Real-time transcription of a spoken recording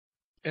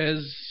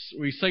As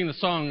we sing the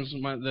songs,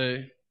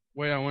 the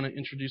way I want to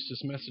introduce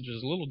this message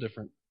is a little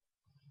different.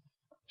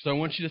 So I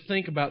want you to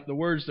think about the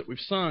words that we've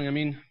sung. I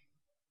mean,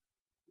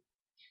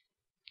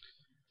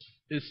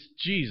 it's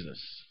Jesus.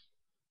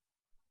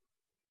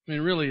 I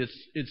mean, really,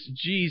 it's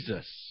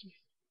Jesus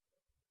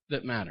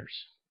that matters.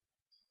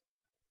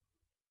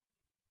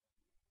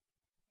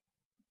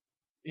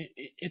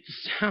 It's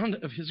the sound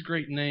of His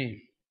great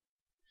name.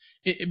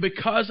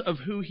 Because of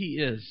who He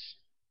is,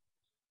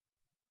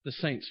 the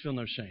saints feel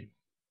no shame.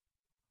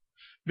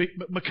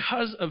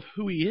 Because of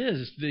who He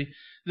is,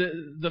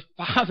 the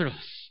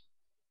fatherless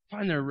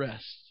find their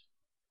rest.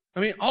 I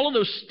mean, all of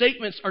those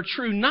statements are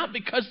true not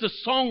because the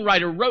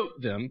songwriter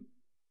wrote them,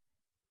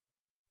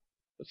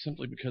 but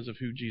simply because of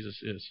who Jesus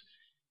is.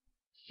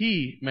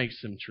 He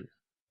makes them true.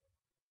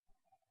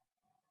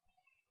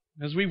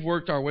 As we've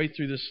worked our way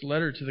through this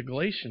letter to the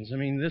Galatians, I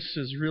mean, this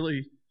is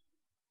really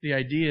the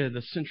idea,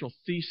 the central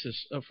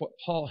thesis of what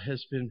Paul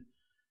has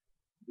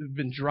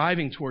been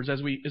driving towards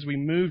as we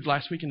moved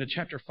last week into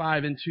chapter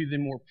 5 into the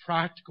more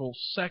practical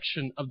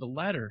section of the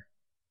letter.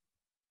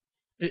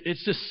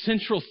 It's this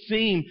central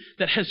theme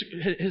that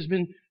has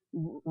been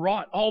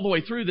wrought all the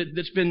way through,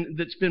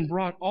 that's been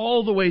brought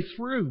all the way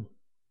through,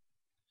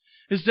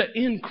 is that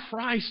in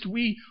Christ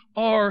we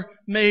are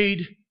made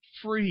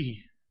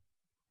free.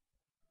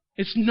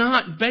 It's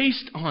not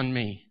based on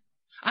me.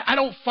 I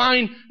don't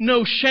find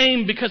no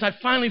shame because I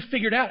finally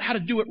figured out how to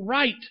do it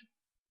right.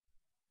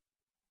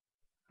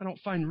 I don't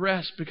find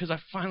rest because I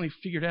finally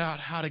figured out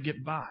how to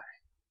get by.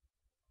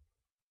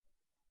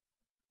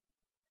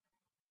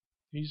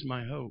 He's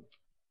my hope.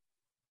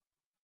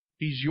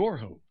 He's your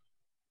hope.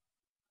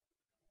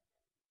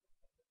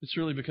 It's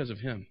really because of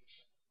Him.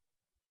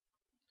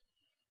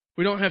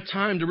 We don't have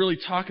time to really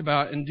talk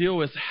about and deal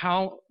with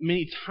how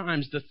many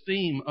times the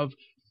theme of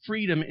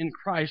freedom in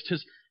Christ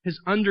has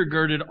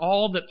undergirded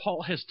all that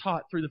Paul has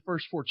taught through the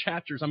first 4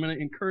 chapters. I'm going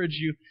to encourage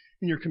you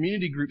in your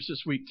community groups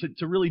this week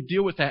to really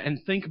deal with that and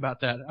think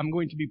about that. I'm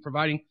going to be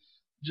providing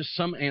just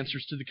some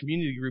answers to the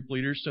community group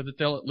leaders so that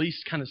they'll at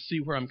least kind of see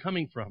where I'm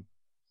coming from.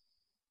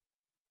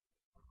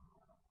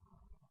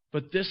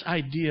 But this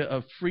idea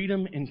of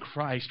freedom in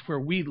Christ, where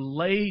we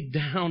lay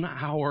down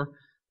our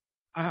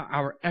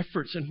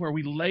efforts and where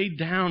we lay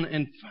down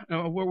and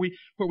where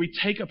we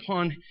take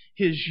upon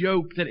His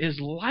yoke that is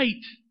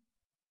light.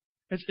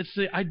 It's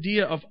the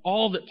idea of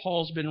all that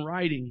Paul's been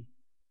writing.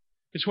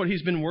 It's what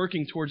he's been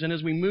working towards. And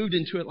as we moved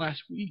into it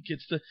last week,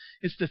 it's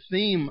the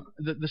theme,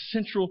 the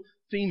central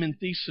theme and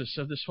thesis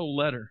of this whole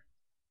letter.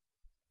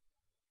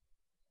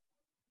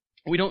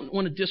 We don't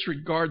want to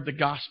disregard the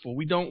gospel.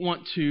 We don't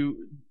want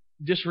to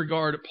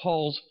disregard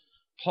Paul's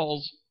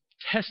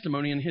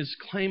testimony and his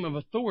claim of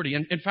authority.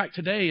 And in fact,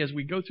 today, as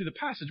we go through the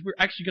passage, we're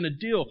actually going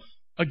to deal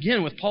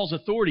again with Paul's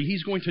authority.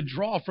 He's going to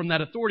draw from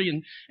that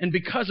authority, and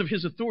because of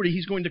his authority,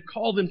 he's going to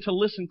call them to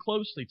listen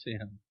closely to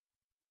him.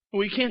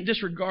 We can't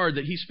disregard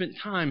that he spent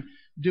time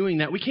doing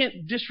that. We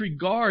can't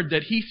disregard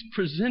that he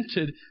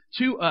presented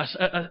to us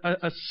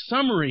a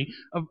summary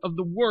of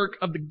the work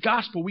of the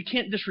gospel. We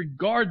can't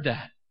disregard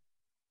that.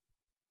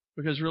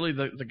 Because really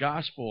the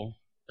gospel,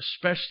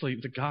 especially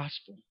the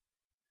gospel,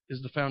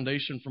 is the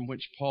foundation from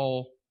which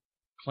Paul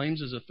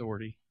claims his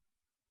authority.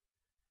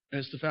 And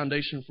it's the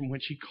foundation from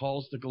which he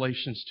calls the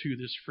Galatians to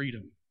this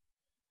freedom.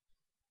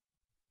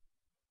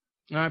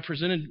 Now, I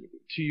presented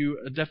to you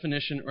a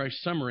definition or a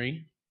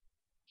summary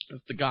of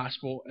the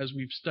gospel as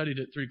we've studied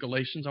it through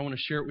Galatians. I want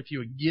to share it with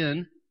you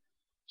again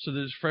so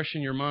that it's fresh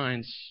in your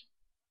minds.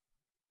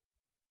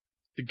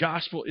 The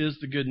gospel is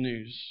the good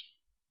news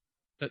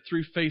that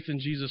through faith in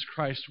Jesus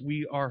Christ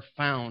we are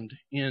found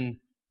in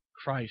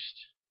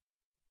Christ,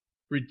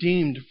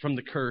 redeemed from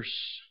the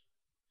curse,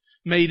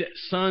 made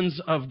sons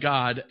of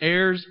God,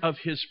 heirs of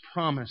His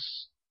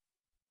promise,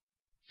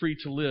 free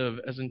to live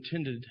as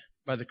intended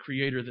by the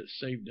Creator that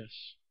saved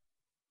us.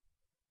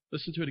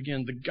 Listen to it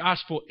again. The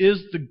gospel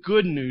is the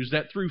good news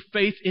that through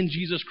faith in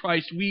Jesus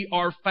Christ we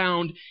are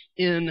found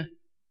in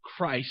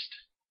Christ,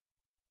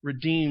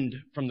 redeemed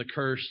from the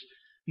curse,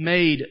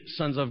 made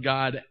sons of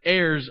God,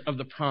 heirs of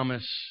the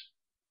promise,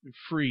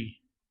 free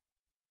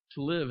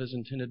to live as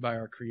intended by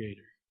our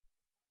Creator.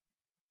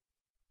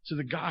 So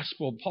the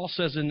gospel, Paul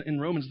says in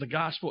Romans, the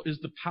gospel is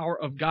the power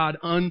of God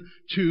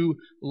unto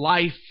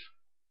life.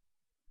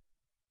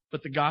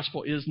 But the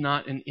gospel is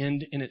not an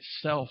end in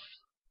itself.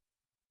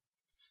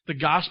 The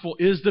gospel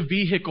is the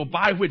vehicle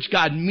by which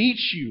God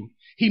meets you.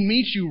 He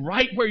meets you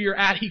right where you're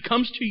at. He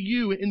comes to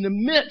you in the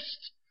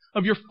midst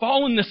of your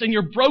fallenness and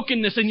your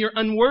brokenness and your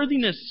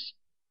unworthiness.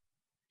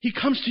 He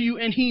comes to you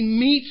and He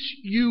meets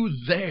you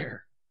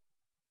there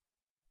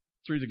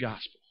through the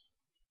gospel.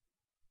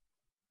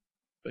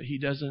 But He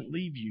doesn't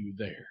leave you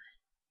there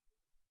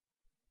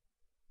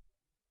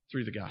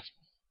through the gospel.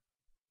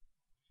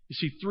 You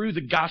see, through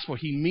the gospel,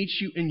 He meets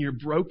you in your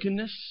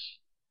brokenness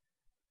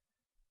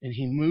and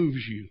He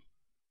moves you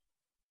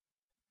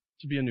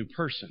to be a new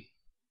person.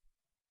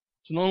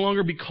 To no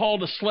longer be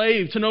called a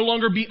slave, to no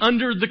longer be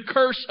under the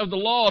curse of the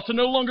law, to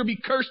no longer be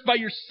cursed by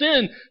your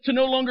sin, to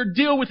no longer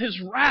deal with His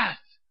wrath.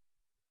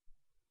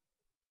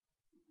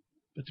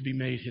 but to be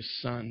made His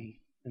son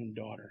and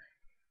daughter,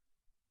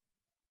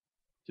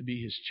 to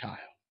be His child,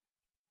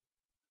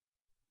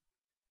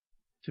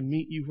 to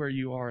meet you where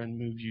you are and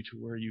move you to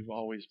where you've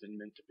always been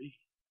meant to be.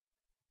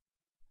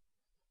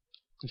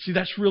 And see,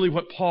 that's really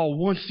what Paul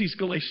wants these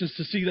Galatians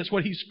to see. That's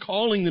what he's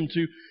calling them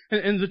to.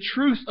 And the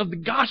truth of the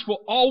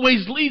gospel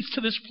always leads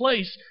to this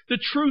place. The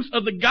truth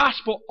of the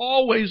gospel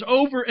always,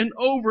 over and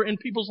over in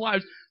people's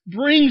lives,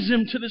 brings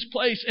them to this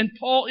place. And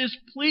Paul is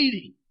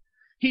pleading.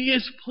 He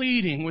is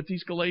pleading with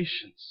these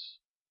Galatians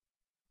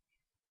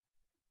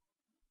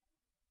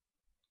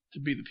to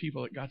be the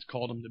people that God's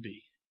called them to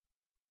be,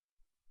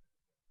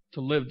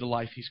 to live the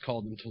life He's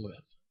called them to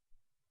live.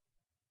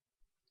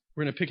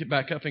 We're going to pick it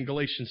back up in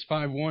Galatians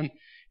 5:1.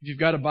 If you've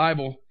got a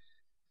Bible,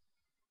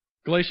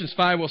 Galatians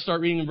 5, we'll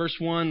start reading in verse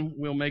 1.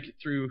 We'll make it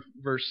through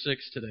verse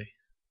 6 today.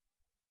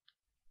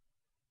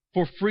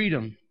 For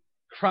freedom,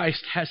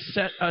 Christ has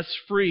set us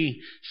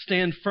free.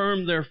 Stand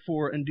firm,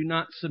 therefore, and do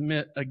not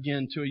submit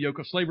again to a yoke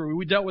of slavery.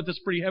 We dealt with this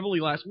pretty heavily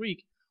last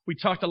week. We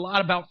talked a lot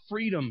about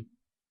freedom.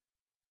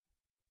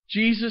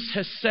 Jesus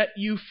has set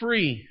you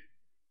free.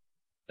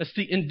 That's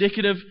the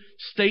indicative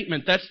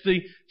statement. That's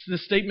the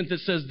statement that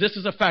says this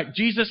is a fact.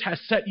 Jesus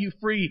has set you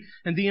free.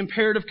 And the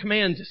imperative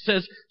command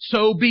says,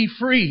 so be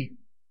free.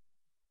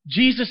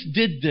 Jesus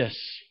did this.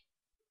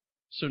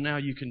 So now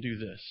you can do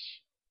this.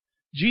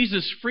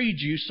 Jesus freed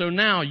you, so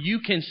now you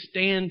can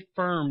stand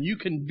firm. You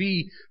can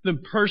be the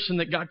person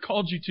that God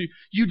called you to.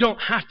 You don't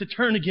have to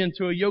turn again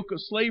to a yoke of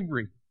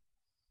slavery.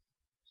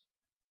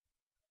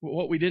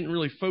 What we didn't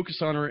really focus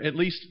on, or at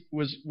least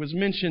was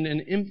mentioned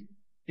and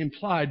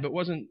implied, but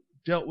wasn't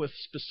dealt with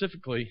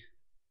specifically,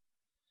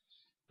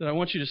 that I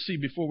want you to see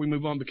before we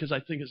move on, because I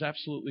think is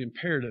absolutely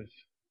imperative,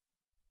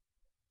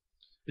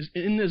 is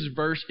in this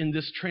verse, in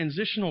this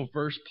transitional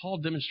verse, Paul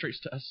demonstrates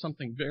to us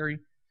something very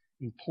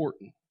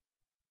important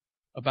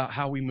about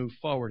how we move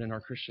forward in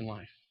our Christian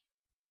life.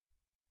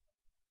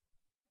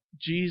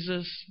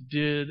 Jesus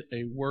did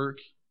a work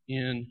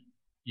in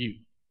you.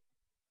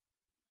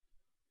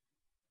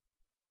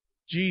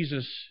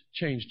 Jesus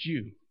changed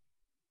you.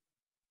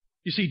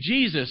 You see,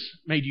 Jesus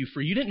made you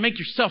free. You didn't make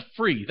yourself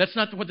free. That's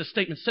not what the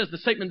statement says. The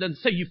statement doesn't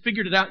say you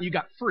figured it out and you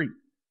got free.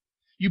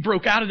 You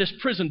broke out of this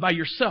prison by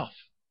yourself.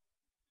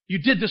 You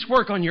did this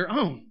work on your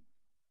own.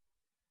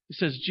 It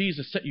says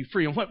Jesus set you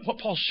free. And what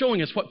Paul's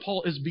showing us, what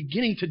Paul is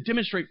beginning to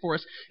demonstrate for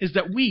us, is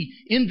that we,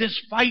 in this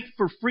fight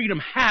for freedom,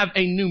 have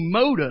a new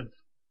motive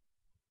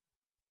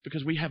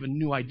because we have a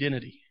new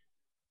identity.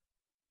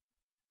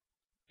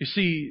 You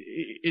see,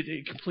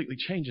 it completely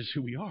changes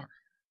who we are.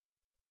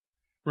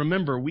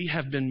 Remember, we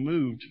have been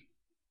moved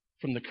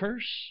from the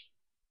curse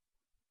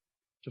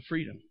to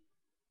freedom.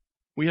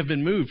 We have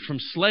been moved from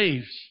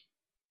slaves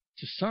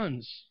to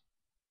sons.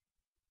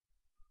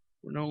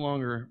 We're no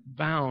longer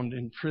bound,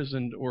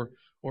 imprisoned, or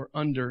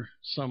under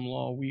some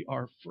law. We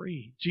are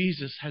free.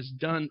 Jesus has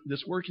done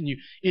this work in you.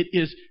 It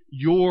is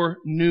your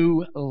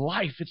new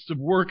life. It's the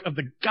work of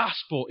the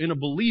gospel in a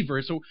believer.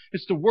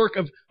 It's the work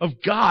of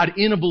God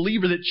in a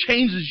believer that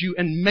changes you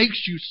and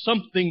makes you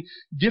something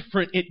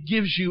different. It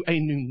gives you a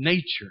new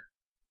nature.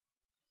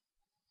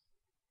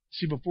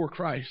 See, before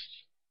Christ,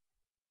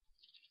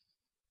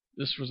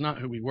 this was not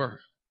who we were.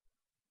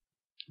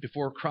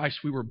 Before Christ,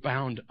 we were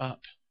bound up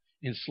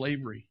in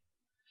slavery.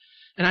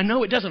 And I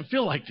know it doesn't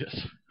feel like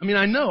this. I mean,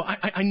 I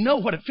know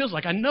what it feels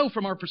like. I know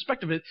from our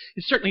perspective, it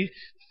certainly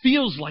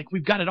feels like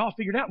we've got it all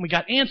figured out and we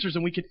got answers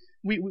and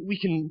we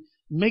can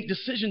make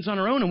decisions on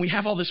our own and we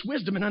have all this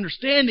wisdom and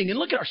understanding. And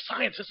look at our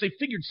scientists. They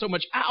figured so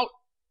much out.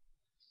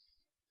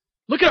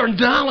 Look at our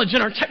knowledge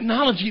and our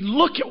technology.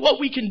 Look at what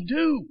we can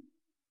do.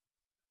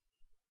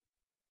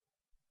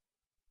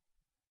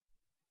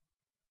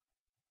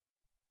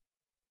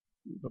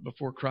 But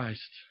before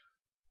Christ,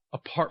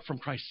 apart from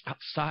Christ,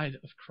 outside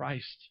of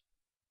Christ,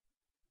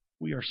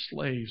 we are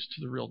slaves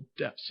to the real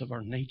depths of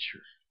our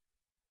nature.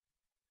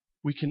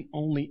 We can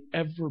only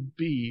ever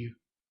be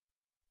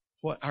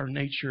what our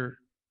nature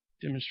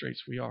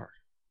demonstrates we are.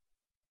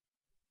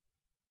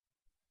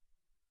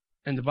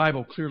 And the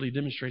Bible clearly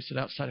demonstrates that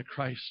outside of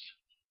Christ,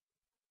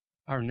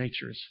 our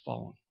nature is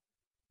fallen.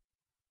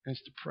 And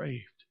it's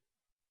depraved.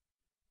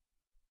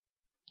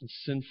 And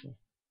sinful.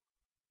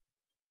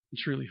 And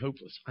truly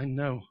hopeless. I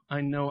know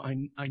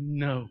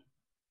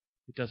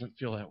it doesn't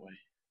feel that way.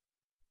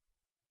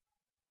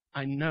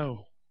 I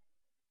know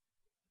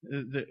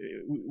that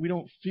we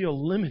don't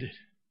feel limited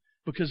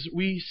because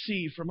we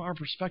see from our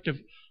perspective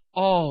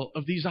all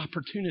of these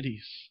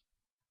opportunities.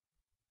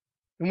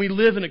 And we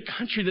live in a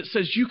country that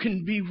says you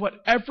can be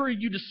whatever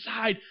you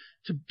decide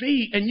to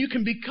be and you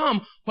can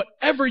become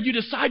whatever you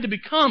decide to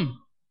become.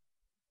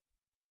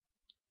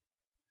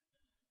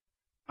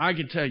 I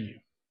can tell you,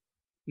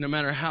 no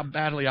matter how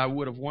badly I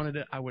would have wanted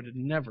it, I would have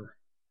never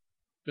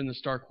been the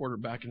star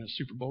quarterback in a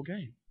Super Bowl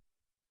game.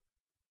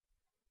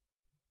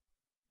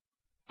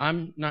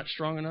 I'm not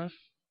strong enough,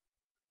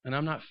 and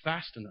I'm not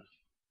fast enough.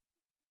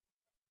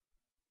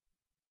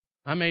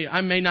 I may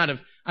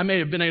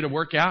have been able to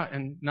work out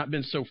and not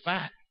been so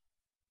fat.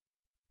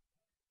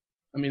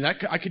 I mean,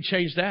 I could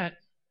change that.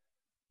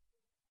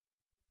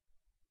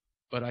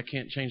 but I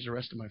can't change the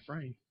rest of my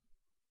frame.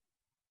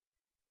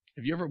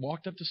 Have you ever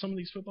walked up to some of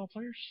these football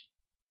players?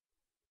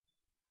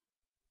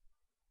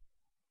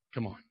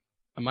 Come on.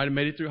 I might have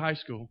made it through high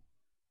school,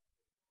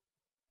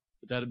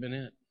 but that'd have been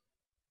it.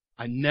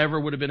 I never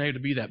would have been able to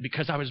be that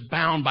because I was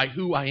bound by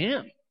who I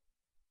am.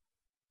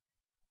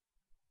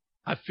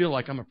 I feel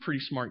like I'm a pretty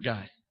smart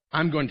guy.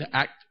 I'm going to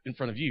act in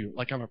front of you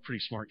like I'm a pretty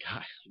smart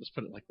guy. Let's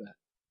put it like that.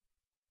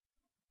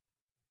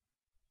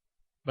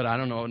 But I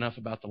don't know enough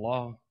about the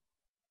law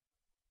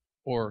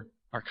or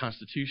our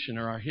Constitution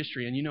or our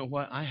history. And you know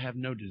what? I have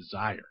no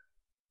desire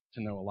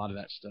to know a lot of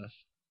that stuff.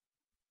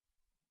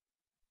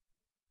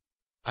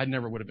 I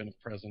never would have been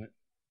a president.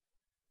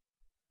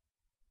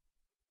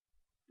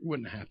 It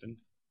wouldn't have happened.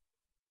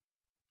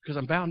 Because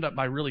I'm bound up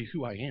by really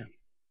who I am.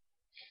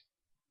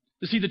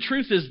 You see, the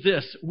truth is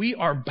this. We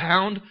are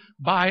bound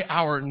by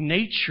our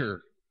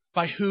nature,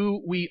 by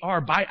who we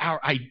are, by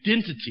our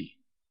identity.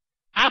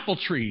 Apple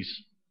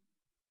trees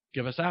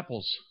give us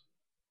apples.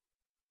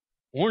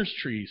 Orange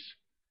trees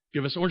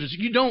give us oranges.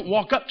 You don't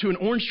walk up to an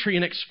orange tree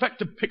and expect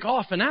to pick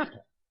off an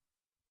apple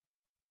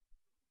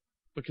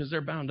because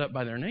they're bound up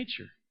by their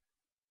nature.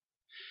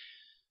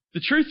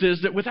 The truth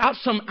is that without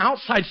some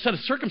outside set of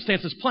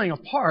circumstances playing a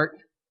part,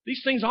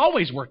 these things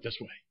always work this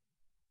way.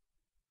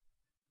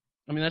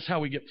 I mean, that's how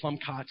we get plum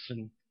cots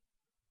and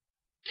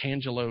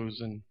tangelos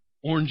and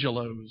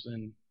orangelos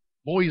and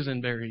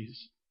boysenberries.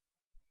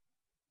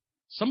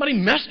 Somebody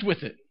messed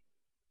with it.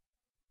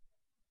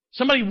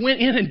 Somebody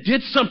went in and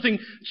did something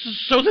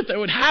so that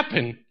would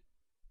happen.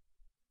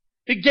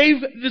 It gave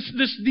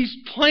these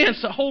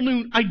plants a whole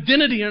new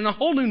identity and a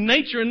whole new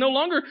nature, and no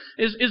longer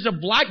is a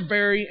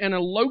blackberry and a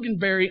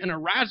loganberry and a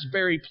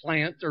raspberry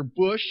plant or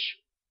bush.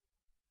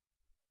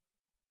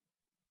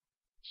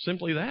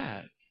 Simply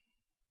that.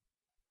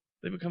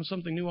 They become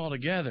something new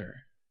altogether.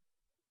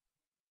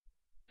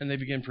 And they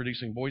begin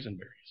producing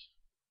boysenberries.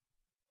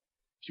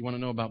 If you want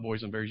to know about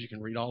boysenberries, you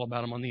can read all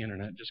about them on the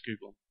internet. Just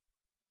Google them.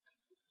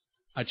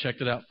 I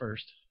checked it out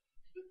first.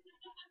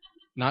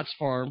 Knott's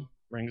Farm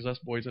brings us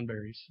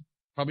boysenberries.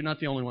 Probably not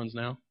the only ones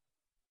now,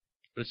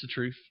 but it's the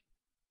truth.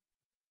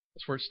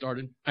 That's where it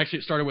started. Actually,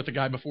 it started with a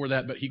guy before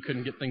that, but he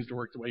couldn't get things to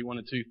work the way he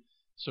wanted to,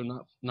 so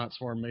Knott's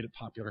Farm made it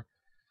popular.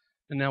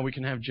 And now we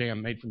can have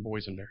jam made from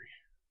boysenberry.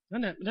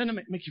 Doesn't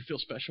that make you feel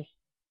special?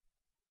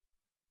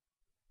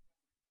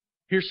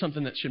 Here's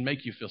something that should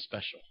make you feel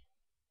special.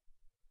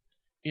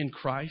 In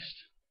Christ,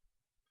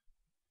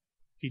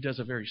 He does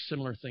a very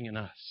similar thing in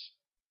us.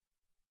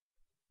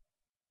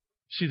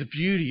 See, the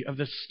beauty of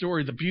this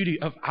story, the beauty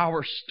of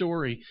our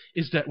story,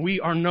 is that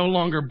we are no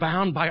longer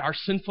bound by our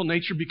sinful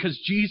nature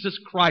because Jesus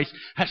Christ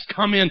has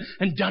come in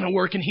and done a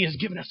work, and He has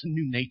given us a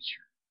new nature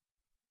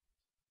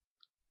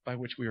by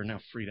which we are now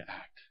free to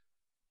act.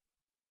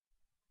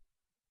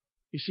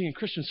 You see, in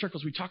Christian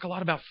circles, we talk a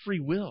lot about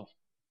free will.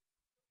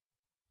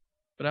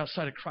 But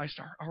outside of Christ,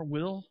 our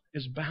will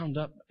is bound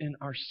up in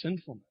our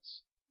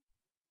sinfulness.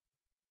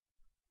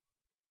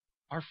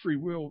 Our free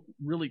will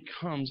really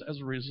comes as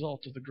a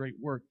result of the great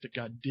work that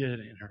God did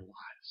in our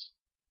lives.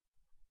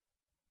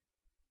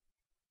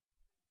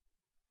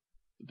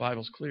 The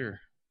Bible's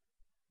clear.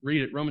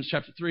 Read it, Romans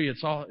chapter 3.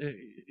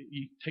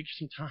 You take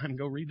some time,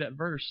 go read that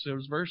verse,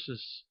 those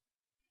verses.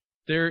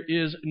 There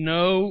is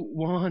no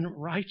one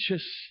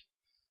righteous.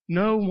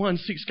 No one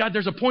seeks God.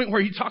 There's a point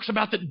where He talks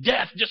about that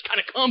death just kind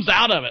of comes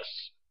out of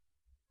us.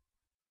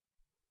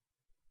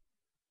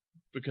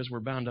 Because we're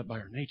bound up by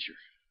our nature.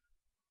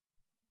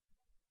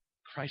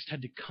 Christ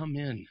had to come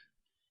in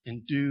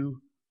and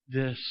do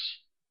this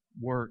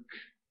work.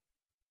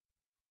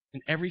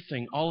 And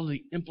everything, all of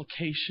the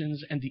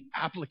implications and the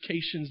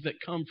applications that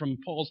come from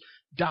Paul's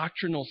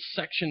doctrinal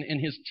section in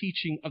his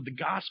teaching of the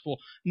gospel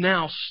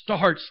now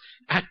starts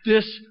at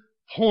this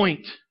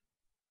point.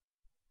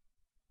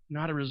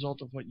 Not a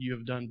result of what you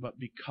have done, but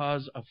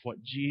because of what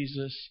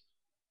Jesus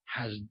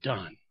has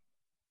done.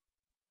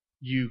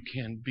 You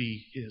can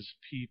be His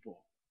people.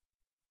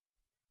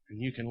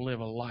 And you can live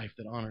a life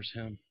that honors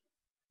Him.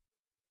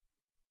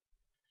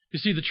 You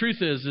see, the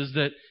truth is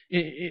that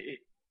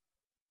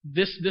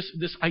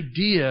this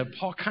idea,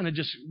 Paul kind of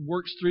just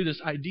works through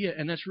this idea,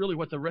 and that's really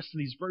what the rest of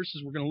these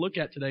verses we're going to look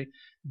at today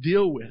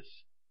deal with.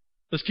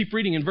 Let's keep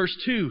reading in verse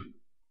 2.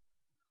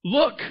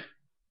 Look.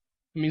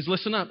 It means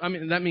listen up.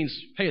 That means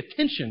pay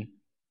attention.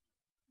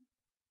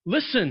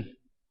 Listen.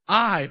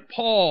 I,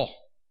 Paul.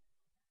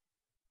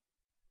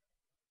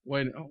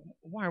 Why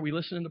are we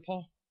listening to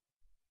Paul?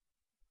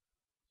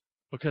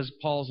 Because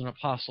Paul's an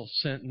apostle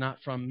sent not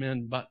from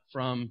men, but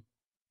from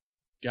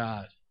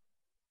God.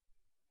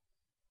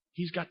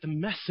 He's got the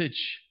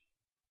message.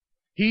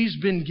 He's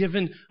been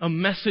given a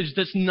message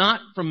that's not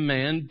from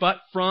man, but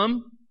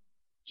from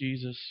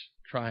Jesus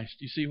Christ.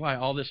 You see why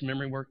all this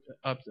memory work?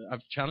 I've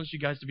challenged you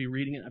guys to be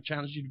reading it. I've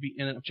challenged you to be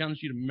in it. I've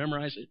challenged you to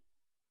memorize it.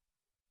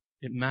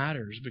 It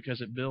matters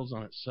because it builds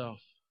on itself.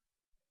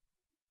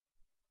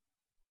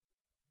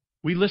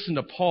 We listen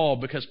to Paul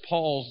because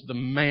Paul's the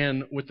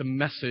man with the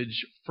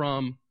message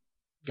from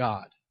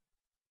God.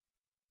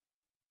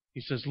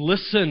 He says,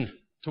 listen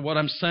to what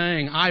I'm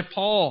saying. I,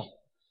 Paul,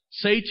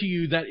 say to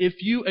you that if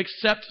you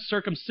accept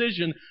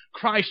circumcision,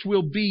 Christ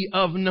will be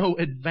of no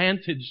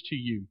advantage to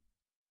you.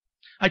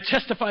 I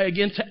testify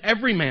again to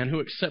every man who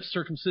accepts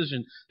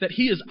circumcision that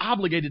he is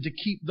obligated to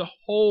keep the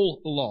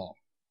whole law.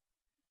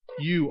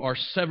 You are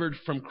severed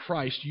from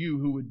Christ, you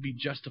who would be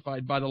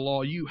justified by the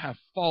law. You have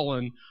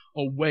fallen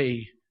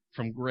away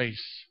from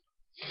grace.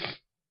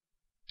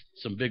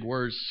 Some big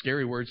words,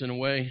 scary words in a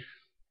way.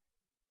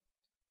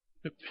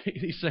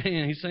 He's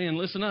saying,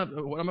 listen up,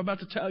 what I'm about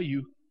to tell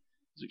you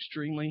is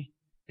extremely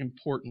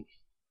important.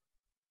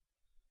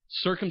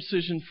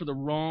 Circumcision for the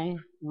wrong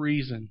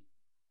reason,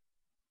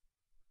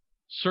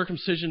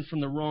 circumcision from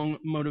the wrong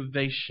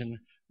motivation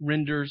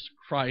renders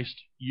Christ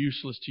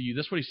useless to you.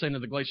 That's what he's saying to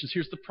the Galatians.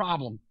 Here's the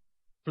problem.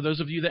 For those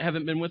of you that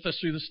haven't been with us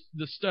through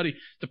this study,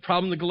 the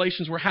problem the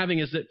Galatians were having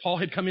is that Paul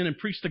had come in and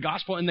preached the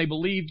gospel and they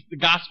believed the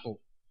gospel.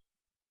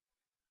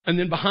 And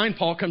then behind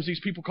Paul comes these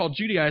people called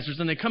Judaizers,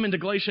 and they come into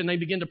Galatia and they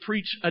begin to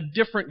preach a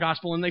different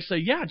gospel, and they say,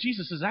 yeah,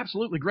 Jesus is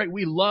absolutely great.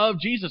 We love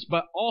Jesus,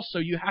 but also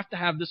you have to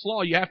have this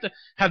law. You have to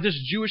have this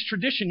Jewish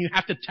tradition. You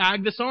have to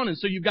tag this on. And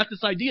so you've got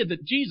this idea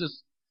that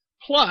Jesus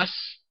plus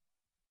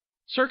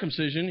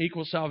circumcision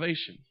equals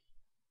salvation.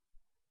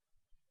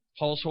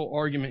 Paul's whole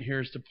argument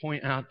here is to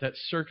point out that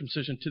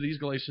circumcision to these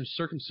Galatians,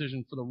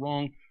 circumcision for the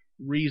wrong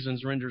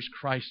reasons renders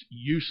Christ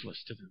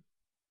useless to them.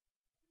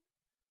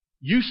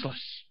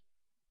 Useless.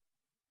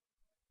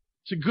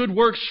 So good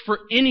works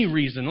for any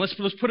reason. Let's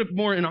put it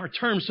more in our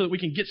terms so that we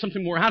can get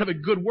something more out of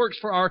it. Good works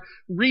for our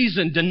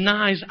reason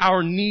denies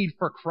our need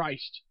for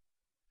Christ.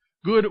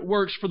 Good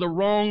works for the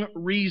wrong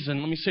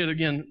reason. Let me say it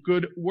again.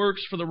 Good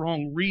works for the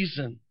wrong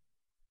reason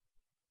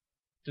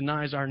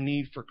denies our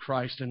need for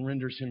Christ and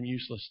renders Him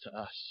useless to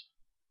us.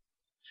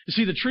 You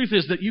see, the truth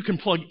is that you can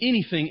plug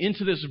anything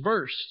into this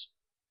verse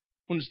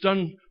when it's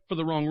done for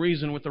the wrong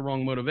reason with the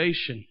wrong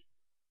motivation.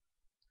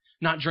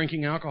 Not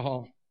drinking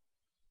alcohol.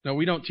 No,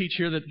 we don't teach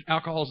here that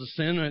alcohol is a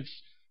sin.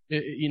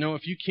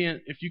 If you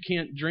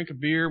can't drink a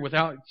beer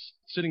without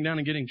sitting down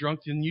and getting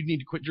drunk, then you need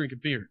to quit drinking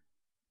beer.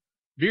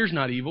 Beer's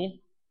not evil.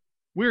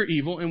 We're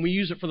evil, and we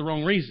use it for the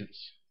wrong reasons.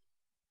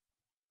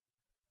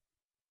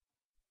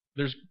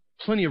 There's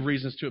plenty of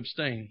reasons to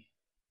abstain.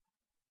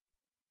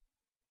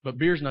 But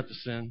beer's not the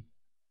sin.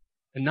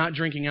 And not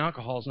drinking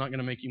alcohol is not going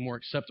to make you more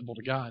acceptable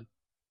to God.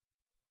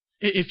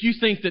 If you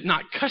think that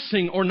not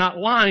cussing or not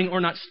lying or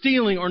not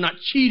stealing or not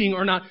cheating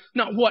or not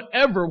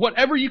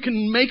whatever you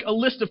can make a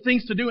list of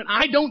things to do, and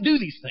I don't do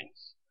these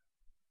things.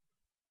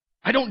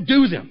 I don't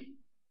do them.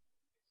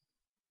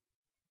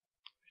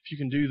 If you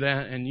can do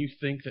that and you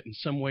think that in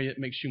some way it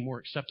makes you more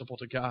acceptable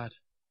to God,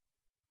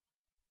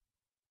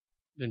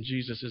 then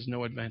Jesus is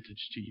no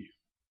advantage to you.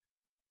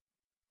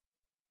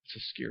 It's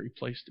a scary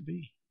place to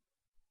be.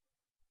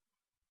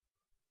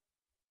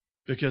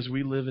 Because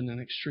we live in an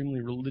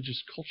extremely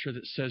religious culture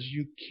that says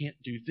you can't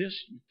do this,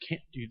 you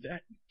can't do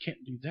that, you can't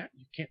do that,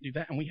 you can't do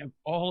that. And we have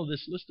all of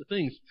this list of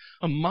things,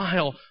 a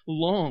mile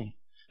long,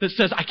 that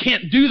says I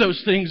can't do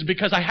those things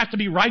because I have to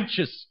be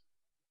righteous.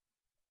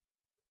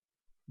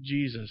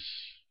 Jesus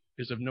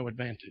is of no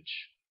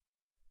advantage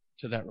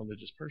to that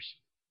religious person.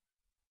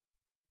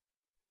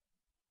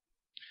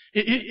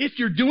 If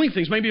you're doing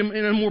things, maybe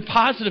in a more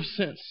positive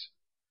sense,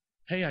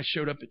 hey, I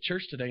showed up at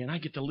church today and I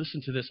get to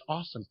listen to this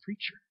awesome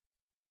preacher.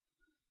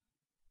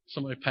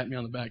 Somebody pat me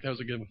on the back. That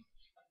was a good one.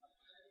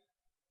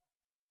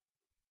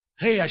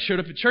 Hey, I showed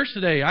up at church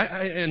today.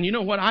 And you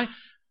know what? I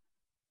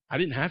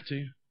didn't have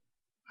to.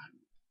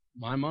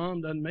 My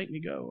mom doesn't make me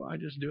go. I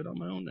just do it on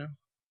my own now.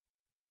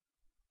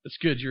 That's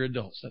good. You're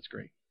adults. That's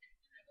great.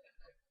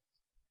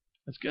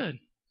 That's good.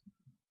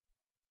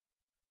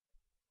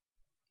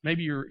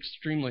 Maybe you're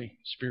extremely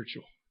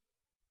spiritual.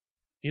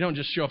 You don't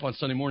just show up on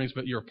Sunday mornings,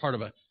 but you're a part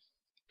of a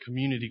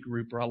community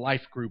group or a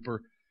life group,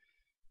 or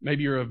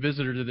maybe you're a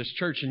visitor to this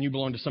church and you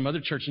belong to some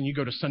other church and you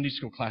go to Sunday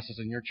school classes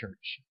in your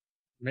church.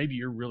 Maybe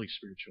you're really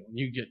spiritual and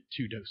you get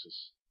 2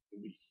 doses a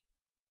week.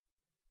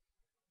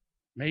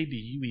 Maybe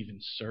you even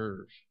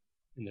serve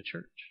in the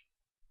church.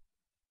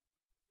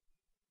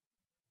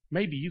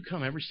 Maybe you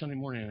come every Sunday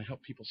morning and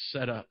help people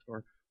set up,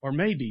 or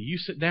maybe you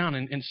sit down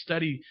and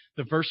study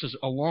the verses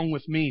along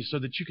with me so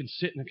that you can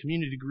sit in a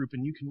community group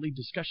and you can lead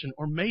discussion.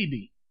 Or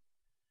maybe,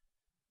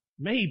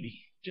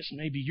 just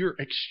maybe, you're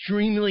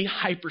extremely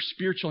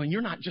hyper-spiritual and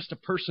you're not just a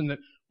person that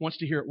wants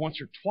to hear it once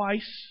or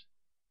twice,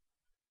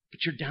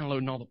 but you're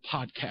downloading all the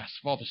podcasts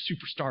of all the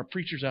superstar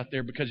preachers out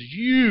there because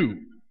you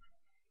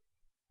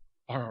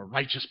are a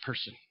righteous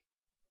person.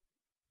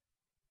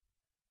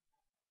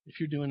 If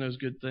you're doing those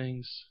good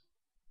things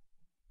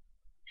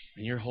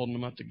and you're holding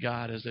them up to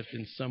God as if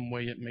in some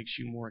way it makes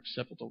you more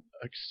acceptable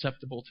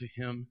to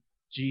Him,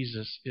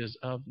 Jesus is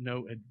of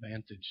no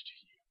advantage to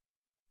you.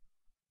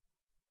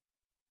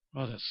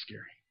 Oh, that's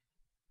scary.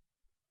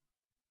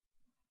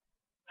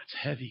 That's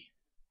heavy.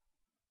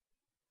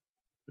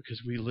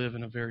 Because we live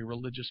in a very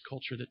religious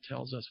culture that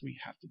tells us we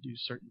have to do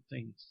certain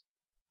things.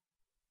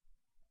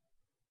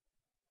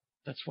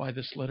 That's why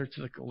this letter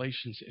to the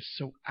Galatians is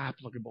so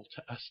applicable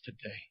to us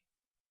today.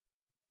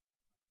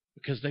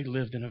 because they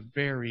lived in a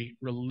very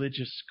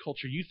religious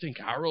culture. You think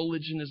our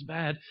religion is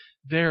bad?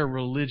 Their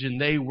religion,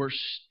 they were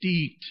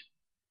steeped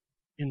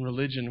in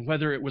religion.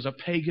 Whether it was a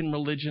pagan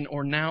religion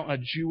or now a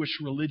Jewish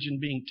religion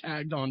being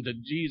tagged on to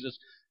Jesus,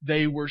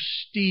 they were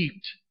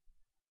steeped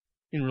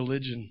in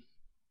religion.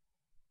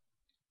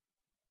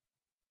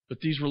 But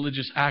these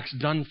religious acts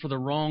done for the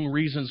wrong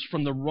reasons,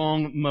 from the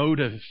wrong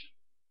motive,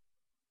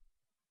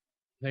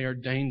 they are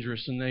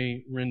dangerous and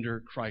they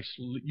render Christ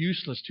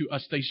useless to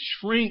us. They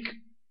shrink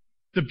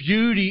the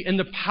beauty and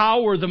the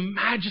power, the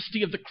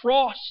majesty of the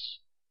cross.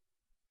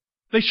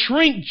 They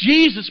shrink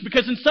Jesus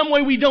because in some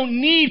way we don't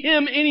need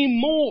Him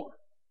anymore.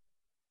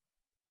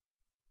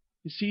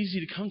 It's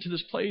easy to come to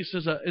this place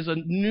as a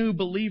new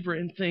believer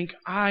and think,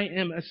 I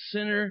am a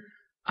sinner.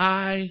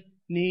 I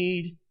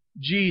need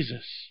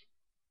Jesus.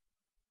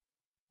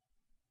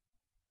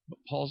 But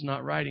Paul's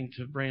not writing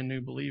to brand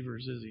new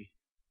believers, is he?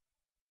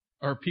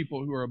 Or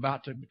people who are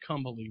about to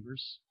become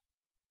believers.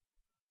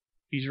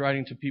 He's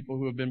writing to people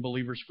who have been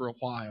believers for a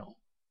while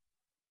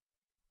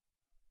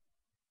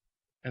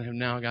and have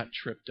now got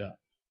tripped up.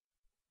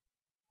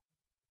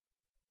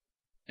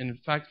 And in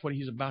fact, what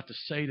he's about to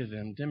say to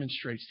them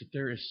demonstrates that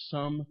there is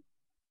some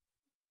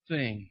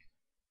thing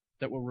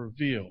that will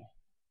reveal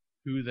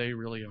who they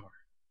really are.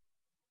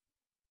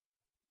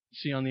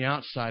 See, on the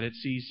outside,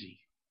 it's easy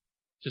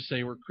to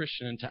say we're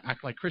Christian and to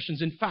act like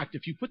Christians. In fact,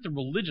 if you put the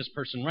religious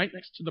person right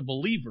next to the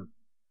believer,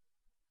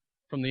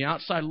 from the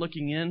outside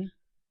looking in,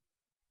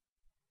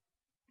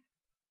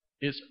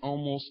 it's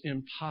almost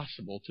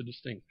impossible to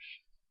distinguish.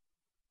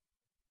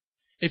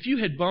 If you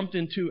had bumped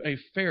into a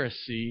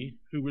Pharisee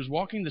who was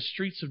walking the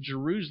streets of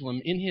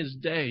Jerusalem in his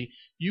day,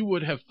 you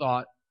would have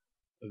thought,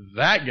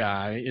 that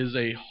guy is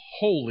a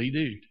holy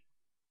dude.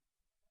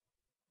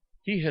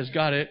 He has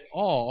got it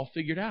all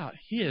figured out.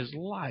 His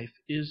life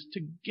is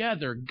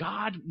together.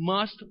 God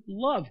must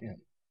love him.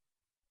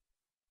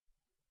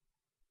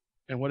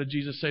 And what did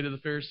Jesus say to the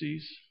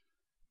Pharisees?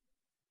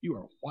 You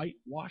are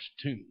whitewashed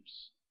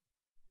tombs.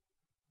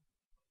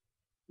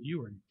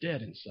 You are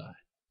dead inside.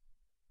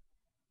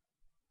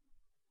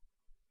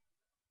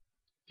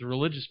 The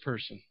religious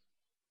person,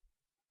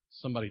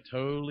 somebody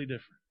totally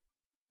different.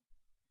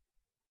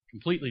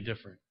 Completely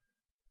different.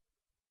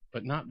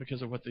 But not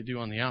because of what they do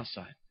on the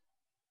outside,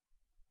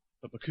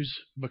 but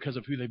because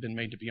of who they've been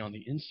made to be on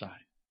the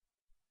inside.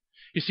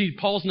 You see,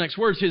 Paul's next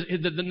words,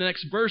 the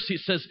next verse, he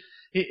says,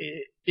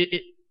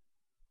 it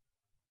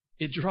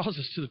draws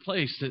us to the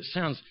place that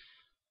sounds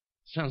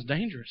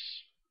dangerous.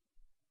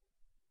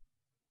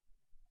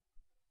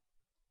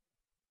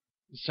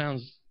 It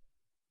sounds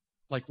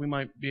like we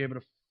might be able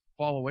to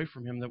fall away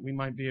from Him, that we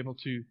might be able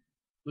to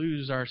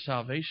lose our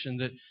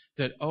salvation,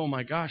 that oh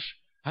my gosh,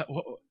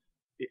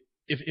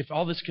 if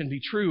all this can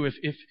be true,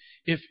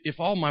 if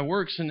all my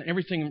works and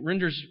everything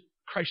renders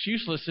Christ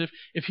useless,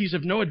 if He's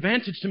of no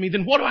advantage to me,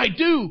 then what do I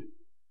do?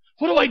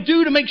 What do I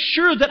do to make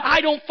sure that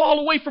I don't fall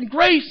away from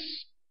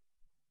grace?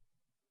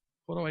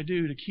 What do I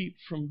do to keep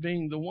from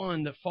being the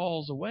one that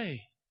falls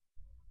away?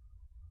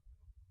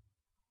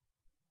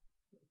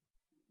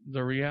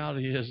 The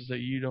reality is that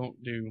you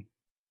don't do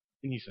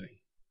anything.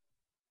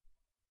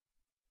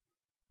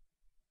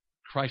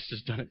 Christ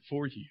has done it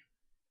for you.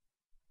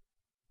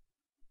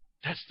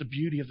 That's the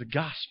beauty of the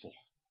gospel.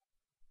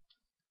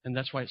 And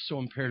that's why it's so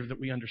imperative that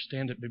we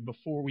understand it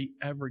before we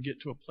ever get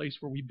to a place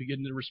where we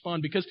begin to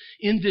respond. Because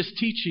in this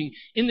teaching,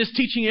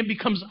 it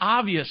becomes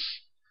obvious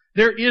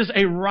there is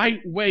a right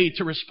way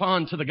to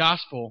respond to the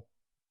gospel,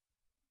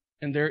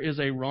 and there is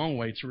a wrong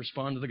way to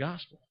respond to the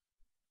gospel.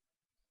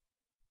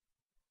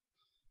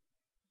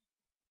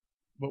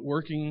 But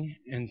working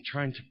and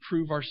trying to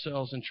prove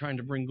ourselves and trying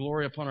to bring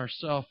glory upon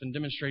ourselves and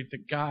demonstrate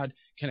that God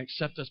can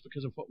accept us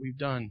because of what we've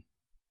done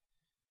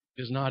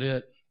is not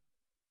it.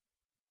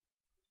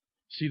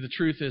 See, the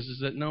truth is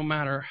that no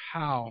matter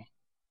how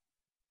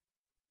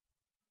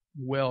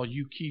well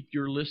you keep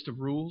your list of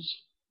rules,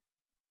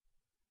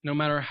 no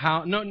matter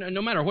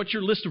what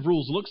your list of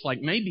rules looks like,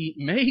 maybe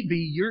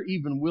you're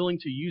even willing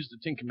to use the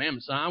Ten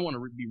Commandments. I want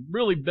to be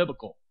really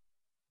biblical,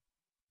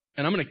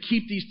 and I'm going to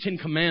keep these 10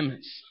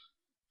 Commandments.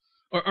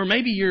 Or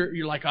maybe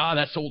you're like,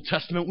 that's Old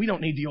Testament. We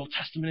don't need the Old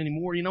Testament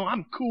anymore. You know,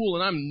 I'm cool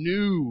and I'm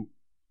new.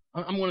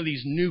 I'm one of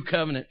these new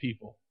covenant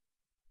people.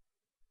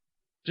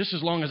 Just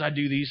as long as I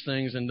do these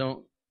things and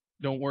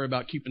don't worry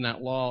about keeping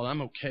that law,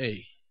 I'm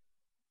okay.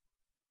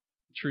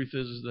 The truth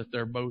is that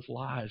they're both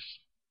lies.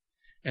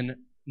 And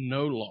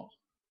no law,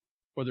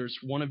 whether it's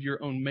one of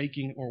your own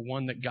making or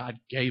one that God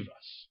gave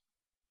us,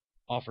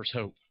 offers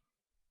hope.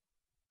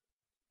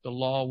 The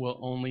law will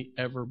only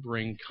ever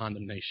bring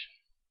condemnation.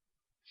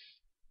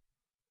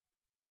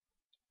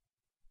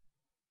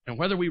 And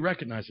whether we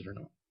recognize it or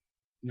not,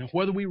 now,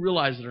 whether we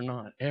realize it or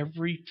not,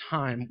 every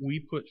time we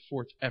put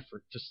forth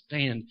effort to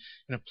stand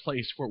in a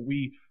place where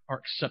we are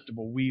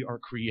acceptable, we are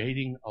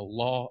creating a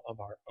law of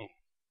our own.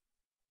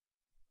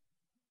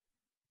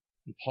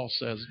 And Paul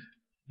says,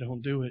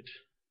 don't do it.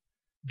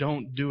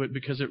 Don't do it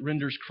because it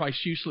renders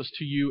Christ useless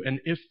to you. And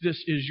if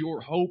this is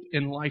your hope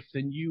in life,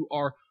 then you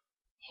are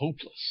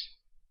hopeless.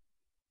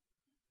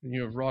 And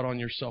you have wrought on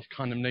yourself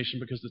condemnation,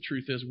 because the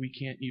truth is we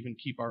can't even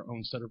keep our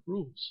own set of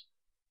rules.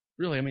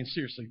 Really, I mean,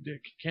 seriously,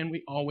 Dick, can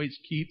we always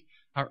keep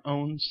our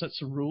own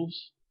sets of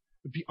rules?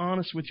 But be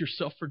honest with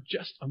yourself for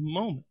just a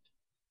moment.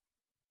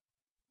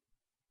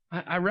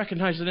 I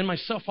recognize it in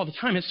myself all the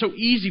time. It's so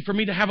easy for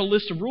me to have a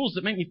list of rules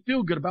that make me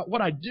feel good about what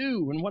I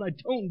do and what I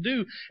don't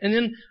do. And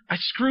then I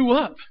screw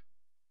up.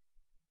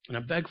 And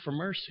I beg for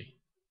mercy.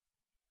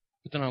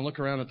 But then I look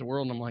around at the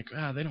world and I'm like,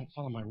 they don't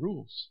follow my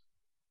rules.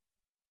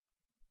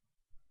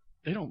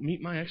 They don't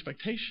meet my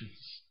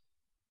expectations.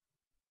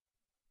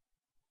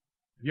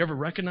 Have you ever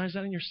recognized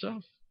that in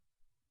yourself?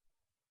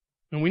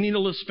 And we need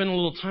to spend a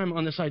little time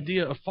on this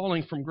idea of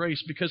falling from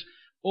grace, because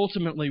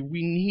ultimately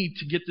we need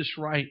to get this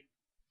right.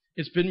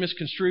 It's been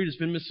misconstrued. It's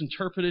been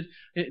misinterpreted.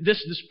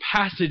 This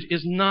passage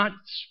is not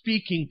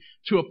speaking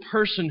to a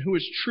person who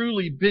has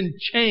truly been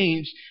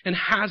changed and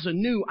has a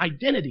new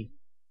identity.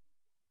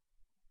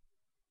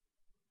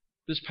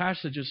 This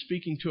passage is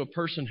speaking to a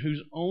person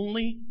whose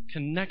only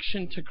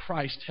connection to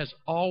Christ has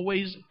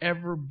always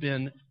ever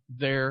been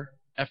their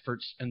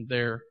efforts and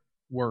their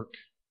work.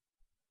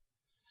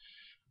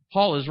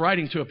 Paul is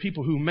writing to a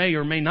people who may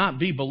or may not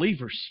be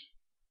believers.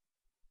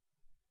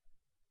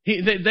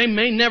 They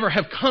may never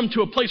have come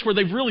to a place where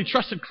they've really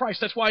trusted Christ.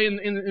 That's why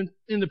in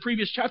the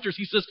previous chapters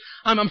he says,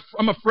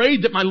 I'm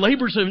afraid that my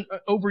labors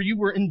over you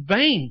were in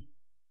vain.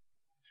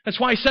 That's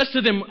why he says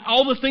to them,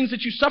 all the things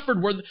that you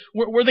suffered,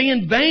 were they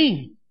in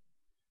vain?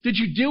 Did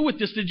you deal with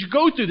this? Did you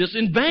go through this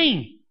in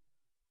vain?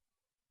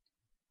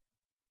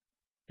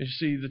 You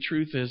see, the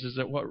truth is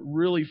that what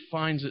really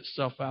finds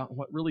itself out,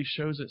 what really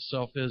shows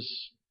itself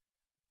is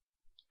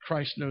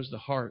Christ knows the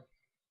heart.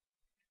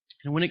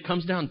 And when it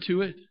comes down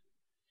to it,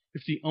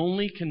 if the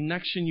only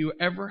connection you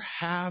ever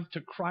have to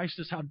Christ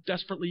is how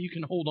desperately you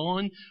can hold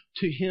on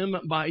to Him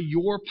by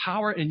your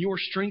power and your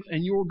strength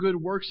and your good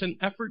works and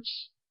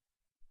efforts,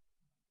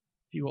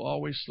 He will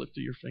always slip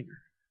through your finger.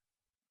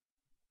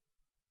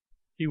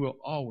 He will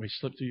always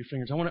slip through your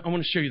fingers. I want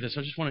to show you this.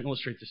 I just want to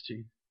illustrate this to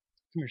you.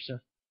 Come here,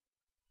 Seth.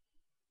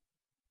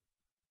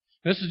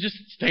 This is just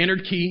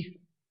standard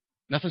key.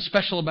 Nothing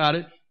special about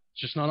it.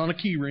 It's just not on a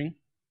key ring.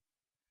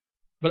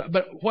 But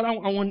what I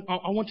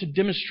want to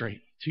demonstrate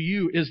to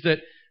you is that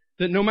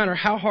no matter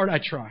how hard I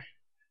try,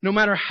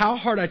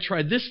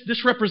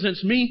 this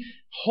represents me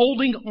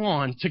holding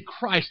on to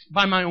Christ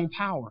by my own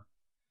power.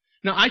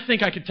 Now, I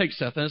think I could take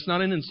Seth, and it's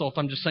not an insult.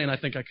 I'm just saying I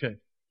think I could.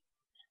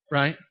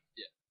 Right?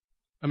 Yeah.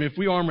 I mean, if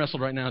we arm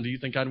wrestled right now, do you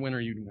think I'd win or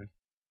you'd win?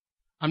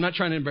 I'm not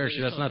trying to embarrass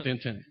you. That's not the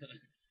intent.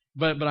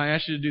 But I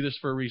asked you to do this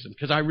for a reason,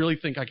 because I really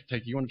think I could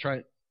take you. You want to try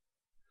it?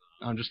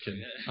 No, I'm just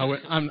kidding.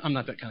 I'm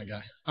not that kind of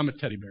guy. I'm a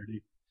teddy bear,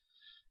 dude.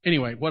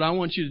 Anyway, what I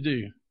want you to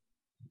do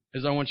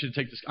is I want you to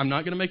take this. I'm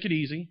not going to make it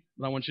easy,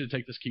 but I want you to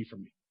take this key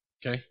from me.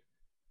 Okay?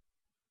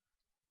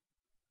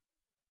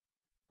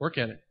 Work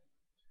at it.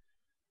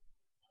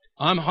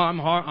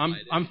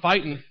 I'm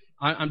fighting.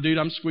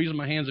 I'm squeezing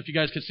my hands. If you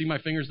guys could see my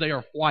fingers, they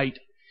are white.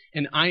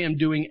 And I am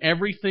doing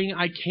everything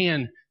I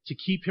can to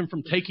keep him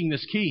from taking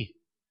this key.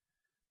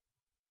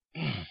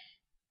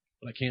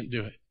 But I can't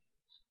do it.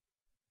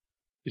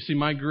 You see,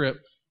 my grip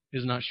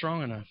is not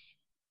strong enough.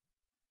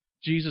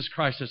 Jesus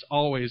Christ is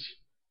always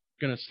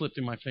going to slip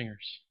through my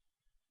fingers.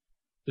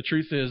 The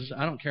truth is,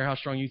 I don't care how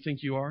strong you think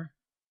you are.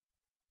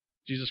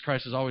 Jesus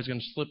Christ is always going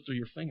to slip through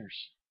your fingers.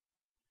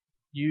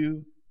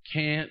 You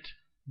can't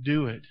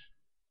do it.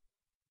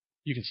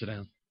 You can sit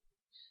down.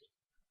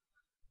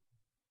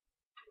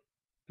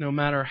 No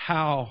matter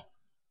how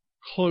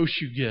close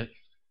you get,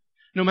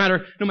 no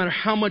matter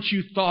how much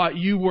you thought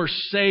you were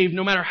saved,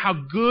 no matter how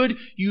good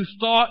you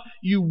thought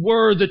you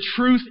were, the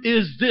truth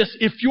is this: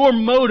 if your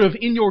motive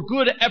in your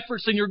good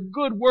efforts and your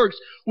good works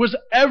was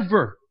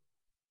ever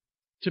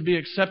to be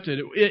accepted,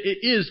 it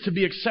is to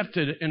be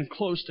accepted and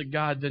close to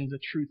God, then the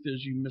truth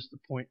is you missed the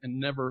point and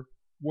never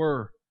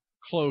were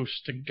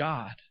close to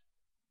God.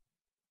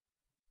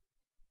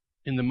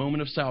 In the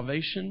moment of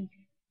salvation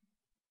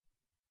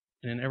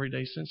and in every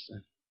day since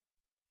then.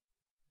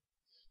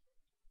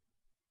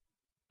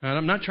 And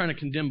I'm not trying to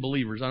condemn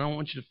believers. I don't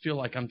want you to feel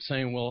like I'm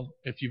saying, well,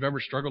 if you've ever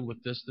struggled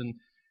with this, then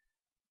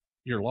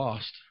you're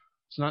lost.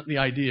 It's not the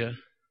idea.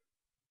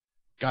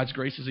 God's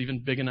grace is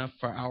even big enough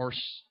for our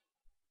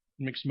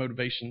mixed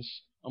motivations.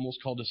 Almost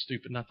called us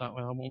stupid, and I thought,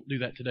 well, I won't do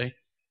that today.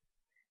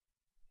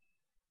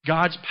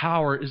 God's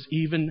power is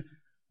even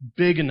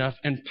big enough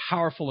and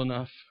powerful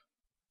enough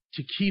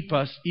to keep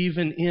us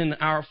even in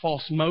our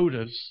false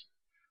motives.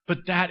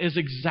 But that is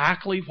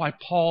exactly why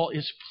Paul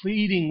is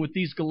pleading with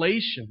these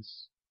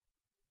Galatians.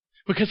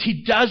 Because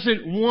he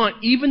doesn't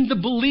want even the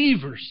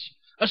believers,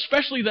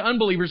 especially the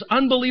unbelievers.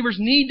 Unbelievers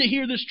need to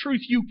hear this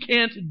truth. You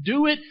can't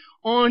do it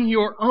on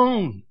your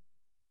own.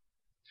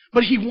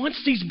 But he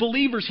wants these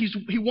believers,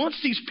 he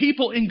wants these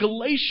people in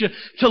Galatia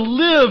to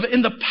live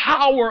in the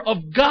power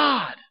of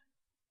God.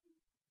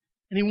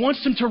 And he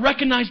wants them to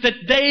recognize that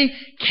they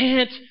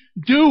can't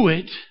do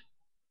it,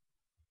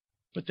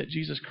 but that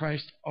Jesus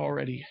Christ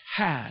already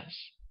has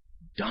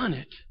done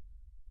it.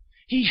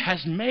 He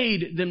has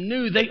made them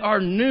new. They are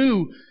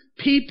new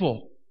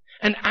people.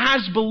 And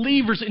as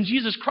believers in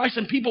Jesus Christ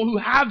and people who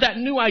have that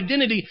new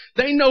identity,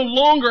 they no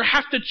longer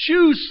have to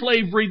choose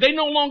slavery. They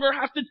no longer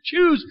have to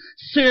choose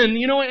sin.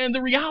 And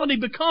the reality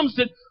becomes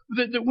that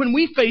when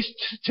we face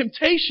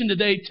temptation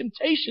today,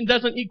 temptation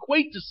doesn't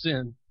equate to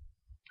sin.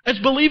 As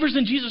believers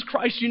in Jesus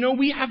Christ,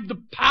 we have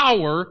the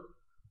power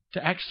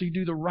to actually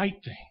do the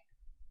right thing.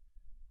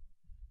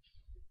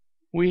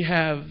 We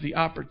have the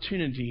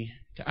opportunity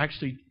to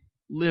actually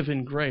live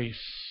in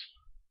grace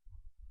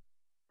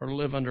or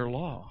live under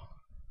law.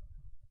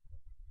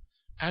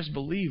 As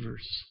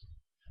believers,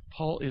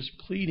 Paul is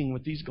pleading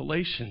with these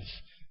Galatians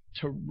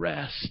to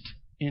rest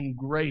in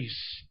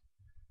grace,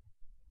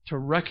 to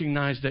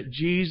recognize that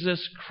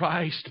Jesus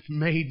Christ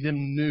made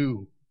them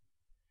new.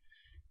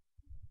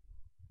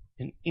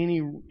 In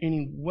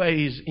any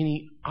ways,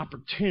 any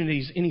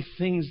opportunities, any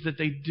things that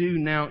they do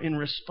now in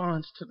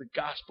response to the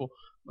gospel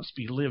must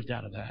be lived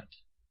out of that.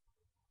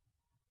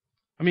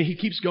 He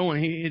keeps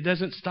going. He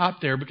doesn't stop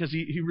there because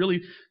he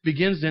really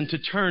begins then to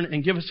turn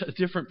and give us a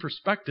different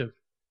perspective.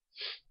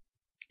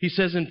 He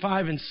says in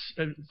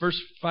verse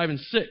 5 and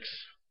 6,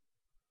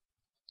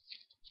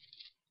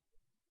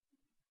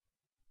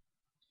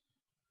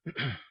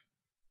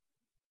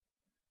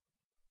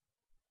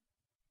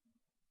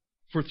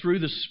 for through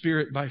the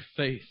Spirit by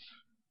faith.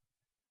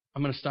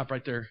 I'm going to stop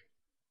right there.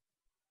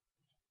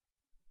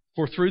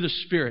 For through the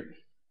Spirit.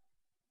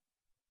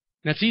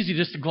 Now it's easy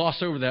just to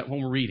gloss over that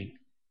when we're reading,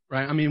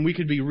 right? We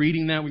could be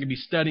reading that, we could be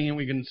studying,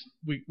 we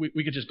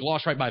could just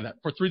gloss right by that.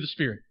 For through the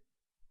Spirit.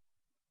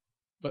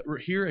 But we're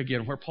here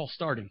again where Paul's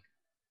starting.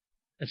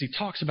 As he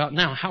talks about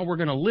now how we're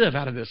going to live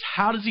out of this.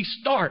 How does he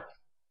start?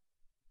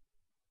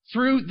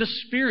 Through the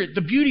Spirit.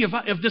 The beauty of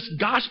this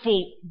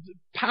gospel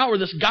power,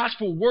 this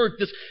gospel work,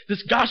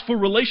 this gospel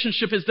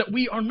relationship is that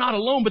we are not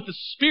alone, but the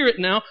Spirit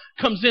now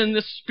comes in.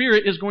 This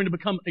Spirit is going to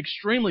become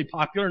extremely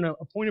popular and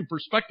a point of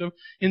perspective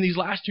in these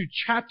last two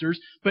chapters.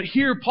 But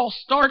here Paul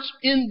starts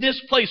in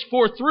this place.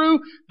 For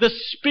through the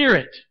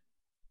Spirit.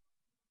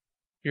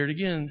 Hear it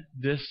again.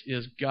 This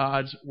is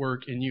God's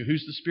work in you.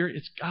 Who's the Spirit?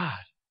 It's God.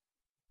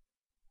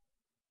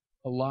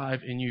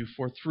 Alive in you.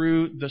 For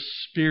through the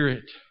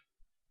Spirit,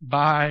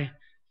 by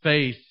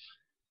faith.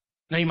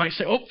 Now you might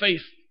say,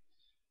 faith.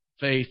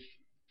 Faith,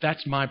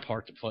 that's my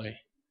part to play.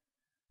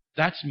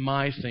 That's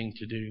my thing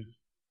to do.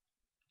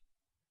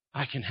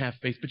 I can have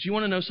faith. But you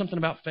want to know something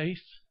about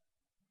faith?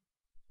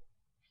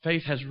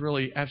 Faith has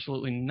really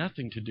absolutely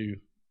nothing to do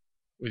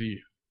with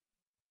you.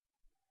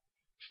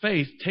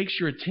 Faith takes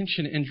your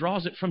attention and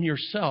draws it from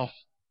yourself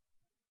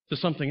to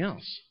something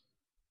else.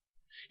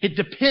 It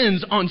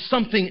depends on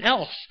something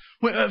else.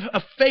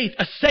 A faith,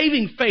 a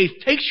saving faith,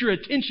 takes your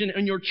attention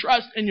and your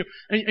trust and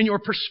your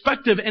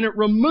perspective, and it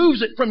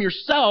removes it from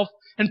yourself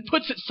and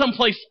puts it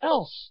someplace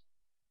else.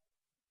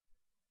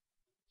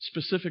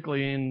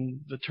 Specifically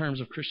in the terms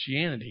of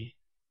Christianity,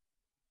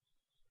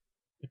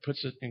 it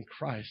puts it in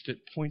Christ. It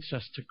points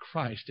us to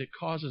Christ. It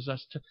calls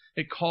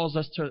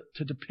us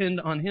to depend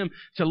on Him,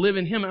 to live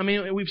in Him.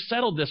 We've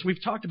settled this.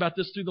 We've talked about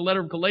this through the letter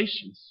of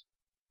Galatians.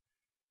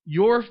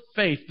 Your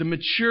faith, the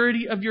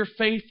maturity of your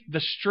faith,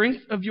 the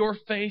strength of your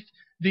faith,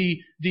 the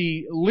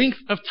length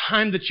of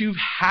time that you've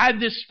had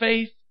this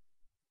faith,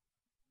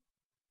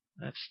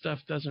 that stuff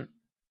doesn't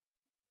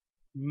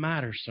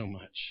matter so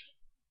much.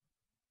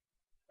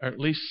 Or at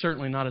least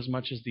certainly not as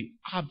much as the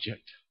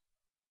object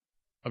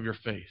of your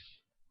faith.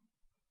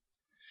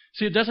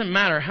 See, it doesn't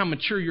matter how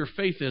mature your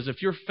faith is.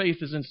 If your faith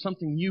is in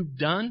something you've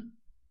done,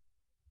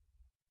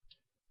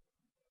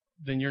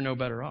 then you're no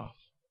better off.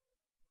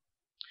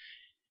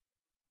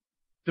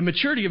 The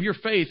maturity of your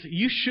faith,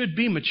 you should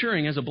be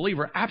maturing as a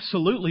believer,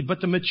 absolutely,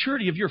 but the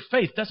maturity of your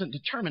faith doesn't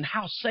determine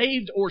how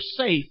saved or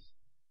safe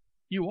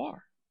you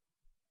are.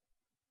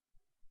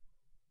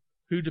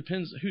 Who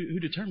determines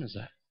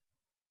that?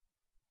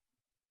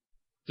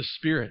 The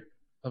Spirit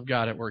of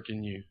God at work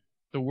in you.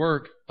 The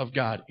work of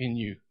God in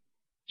you.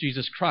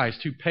 Jesus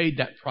Christ, who paid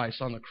that price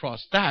on the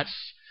cross. That's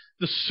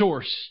the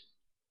source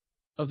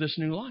of this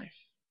new life.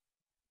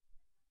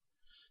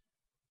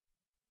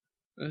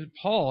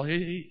 Paul,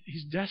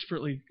 he's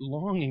desperately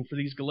longing for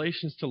these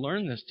Galatians to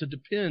learn this, to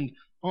depend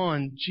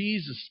on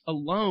Jesus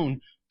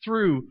alone,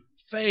 through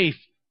faith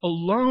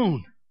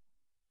alone,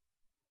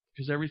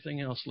 because everything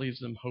else leaves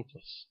them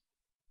hopeless.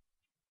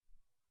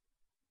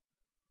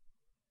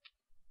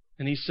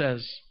 And he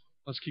says,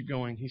 let's keep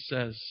going, he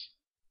says,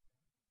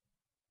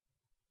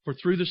 for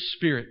through the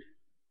Spirit,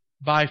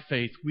 by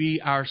faith, we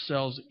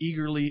ourselves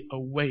eagerly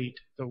await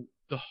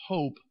the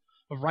hope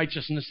of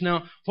righteousness.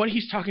 Now, what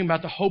he's talking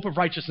about, the hope of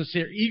righteousness,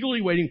 they're eagerly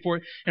waiting for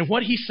it. And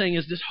what he's saying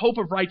is this hope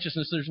of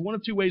righteousness, there's one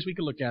of two ways we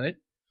could look at it.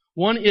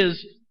 One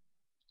is,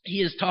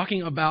 he is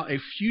talking about a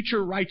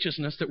future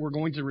righteousness that we're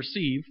going to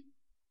receive,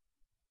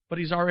 but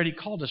he's already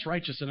called us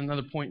righteous at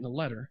another point in the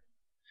letter.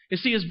 You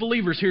see, as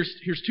believers,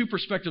 here's two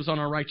perspectives on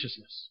our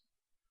righteousness.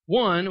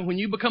 One, when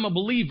you become a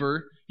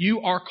believer,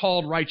 you are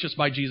called righteous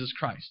by Jesus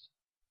Christ.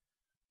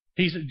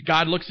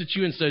 God looks at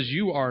you and says,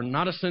 you are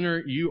not a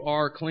sinner, you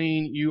are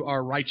clean, you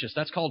are righteous.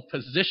 That's called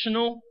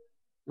positional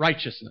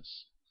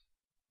righteousness.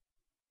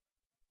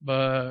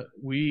 but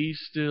we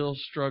still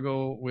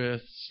struggle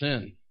with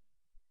sin.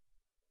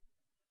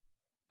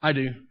 I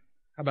do.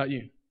 How about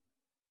you?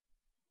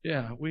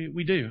 Yeah,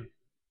 we do.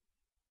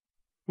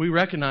 We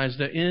recognize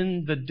that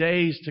in the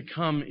days to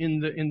come, in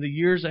the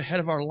years ahead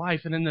of our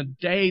life, and in the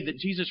day that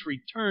Jesus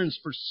returns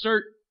for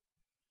certain,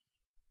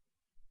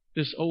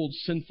 this old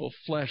sinful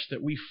flesh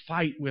that we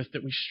fight with,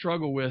 that we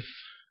struggle with,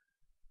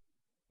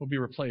 will be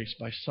replaced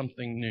by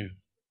something new,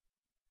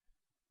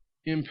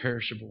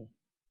 imperishable,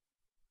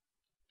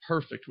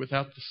 perfect,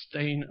 without the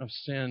stain of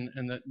sin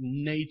and the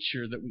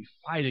nature that we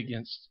fight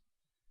against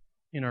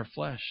in our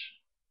flesh.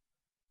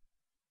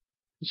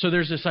 So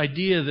there's this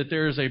idea that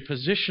there is a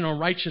positional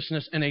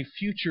righteousness and a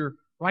future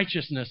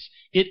righteousness.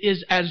 It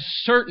is as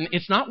certain.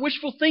 It's not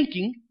wishful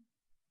thinking.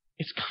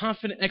 It's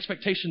confident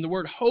expectation. The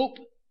word hope,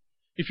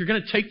 if you're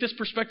going to take this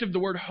perspective, the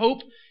word hope,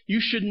 you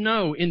should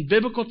know, in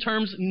biblical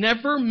terms,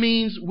 never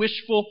means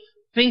wishful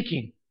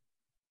thinking.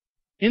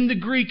 In the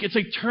Greek, it's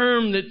a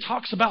term that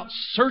talks about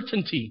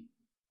certainty.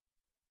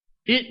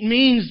 It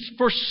means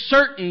for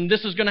certain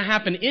this is going to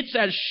happen. It's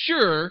as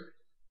sure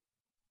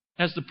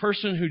as the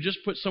person who just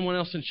put someone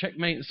else in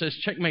checkmate and says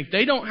checkmate.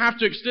 They don't have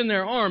to extend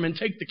their arm and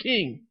take the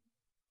king.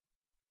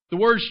 The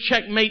word's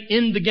checkmate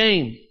in the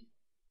game.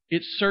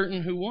 It's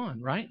certain who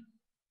won, right?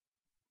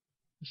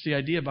 It's the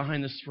idea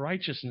behind this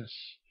righteousness.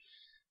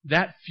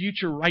 That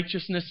future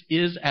righteousness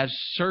is as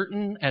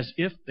certain as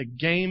if the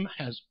game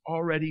has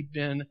already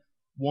been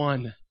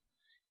won.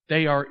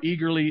 They are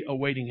eagerly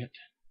awaiting it.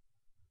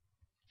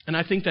 And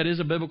I think that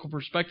is a biblical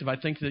perspective. I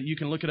think that you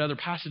can look at other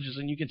passages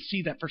and you can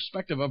see that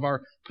perspective of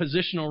our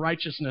positional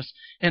righteousness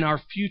and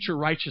our future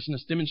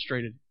righteousness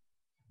demonstrated.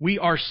 We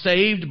are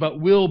saved, but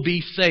will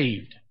be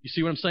saved. You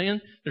see what I'm saying?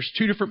 There's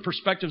two different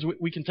perspectives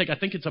we can take. I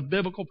think it's a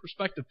biblical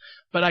perspective,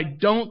 but I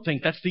don't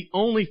think that's the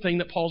only thing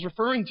that Paul's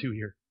referring to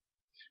here.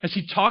 As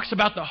he talks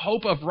about the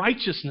hope of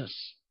righteousness.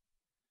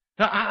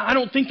 Now, I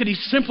don't think that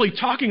he's simply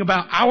talking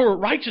about our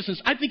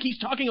righteousness. I think he's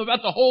talking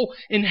about the whole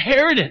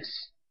inheritance.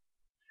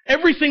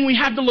 Everything we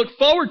have to look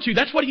forward to.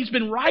 That's what he's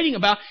been writing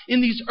about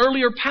in these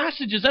earlier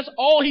passages. That's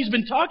all he's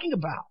been talking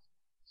about.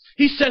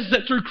 He says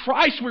that through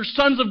Christ we're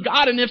sons of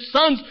God, and if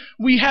sons,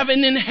 we have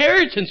an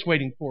inheritance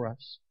waiting for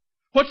us.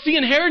 What's the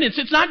inheritance?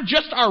 It's not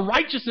just our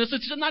righteousness.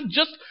 It's not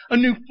just a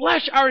new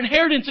flesh. Our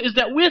inheritance is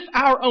that with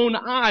our own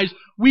eyes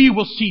we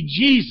will see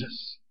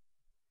Jesus.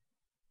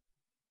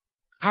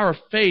 Our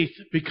faith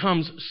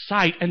becomes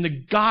sight, and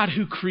the God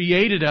who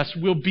created us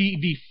will be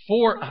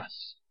before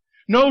us.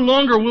 No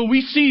longer will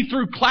we see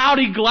through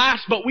cloudy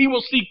glass, but we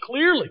will see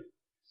clearly.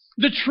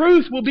 The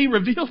truth will be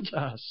revealed to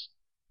us.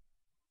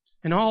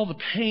 And all the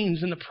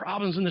pains and the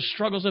problems and the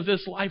struggles of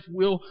this life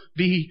will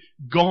be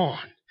gone.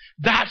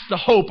 That's the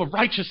hope of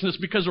righteousness,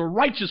 because a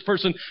righteous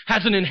person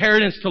has an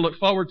inheritance to look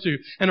forward to.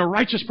 And a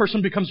righteous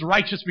person becomes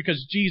righteous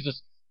because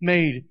Jesus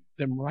made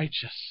them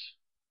righteous.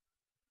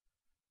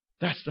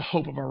 That's the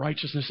hope of our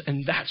righteousness,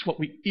 and that's what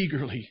we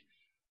eagerly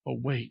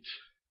await.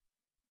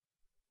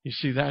 You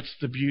see, that's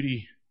the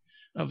beauty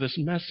of this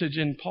message,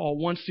 and Paul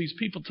wants these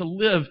people to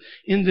live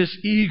in this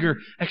eager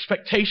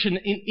expectation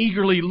and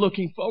eagerly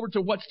looking forward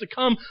to what's to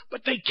come,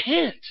 but they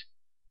can't.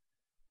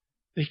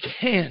 They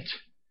can't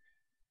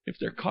if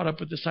they're caught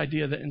up with this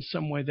idea that in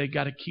some way they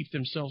got to keep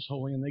themselves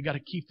holy and they got to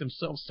keep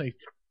themselves safe.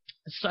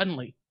 And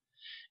suddenly,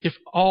 if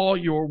all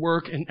your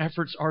work and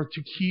efforts are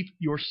to keep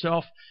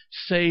yourself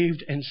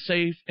saved and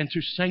safe and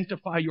to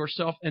sanctify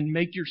yourself and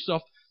make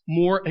yourself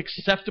more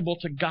acceptable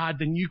to God,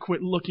 then you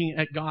quit looking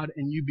at God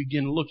and you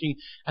begin looking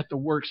at the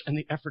works and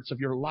the efforts of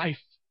your life.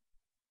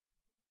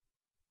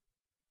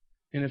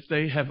 And if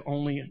they have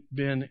only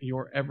been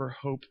your ever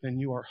hope, then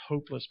you are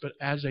hopeless. But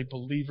as a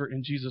believer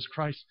in Jesus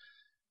Christ,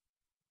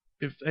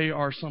 if they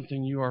are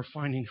something you are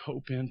finding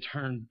hope in,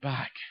 turn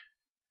back.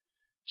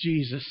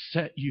 Jesus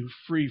set you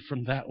free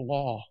from that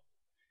law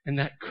and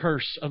that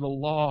curse of the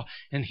law,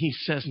 and He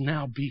says,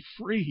 now be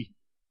free.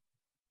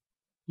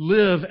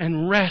 Live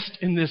and rest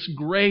in this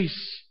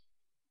grace.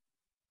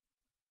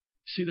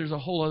 See, there's a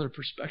whole other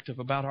perspective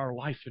about our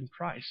life in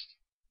Christ.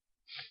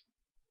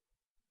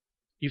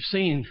 You've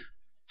seen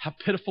how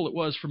pitiful it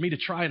was for me to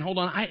try and hold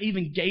on. I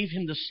even gave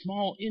Him the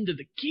small end of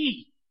the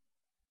key.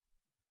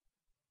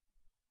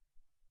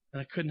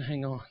 And I couldn't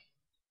hang on.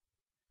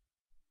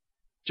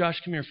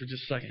 Josh, come here for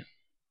just a second.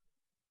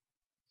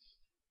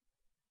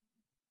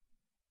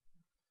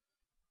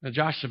 Now,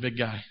 Josh's a big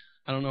guy.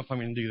 I don't know if I'm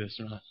going to do this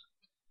or not.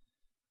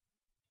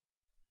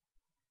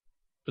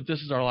 But this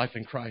is our life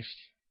in Christ.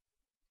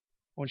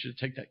 I want you to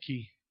take that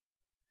key.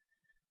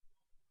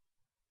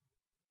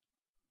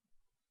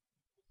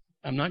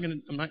 I'm not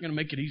going to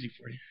make it easy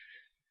for you.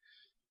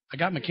 I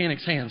got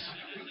mechanic's hands.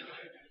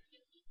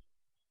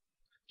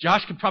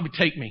 Josh could probably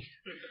take me.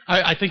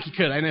 I think he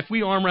could. And if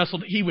we arm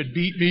wrestled, he would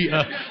beat me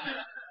up.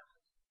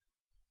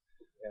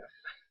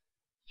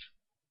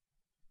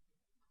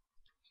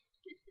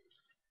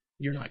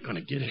 You're not going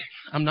to get it.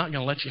 I'm not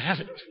going to let you have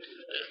it.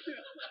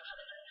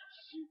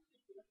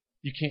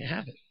 You can't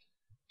have it.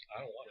 I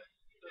don't want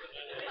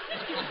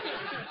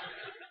it.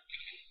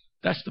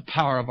 That's the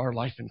power of our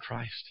life in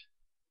Christ.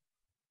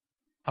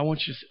 I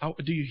want you to,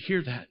 do you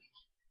hear that?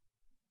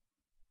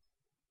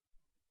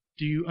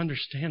 Do you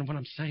understand what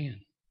I'm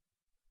saying?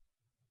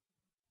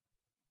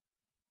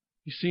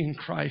 You see, in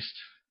Christ,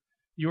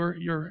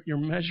 your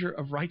measure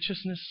of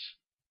righteousness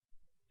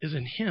is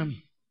in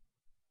Him.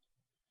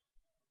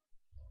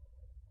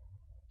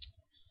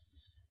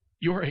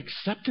 Your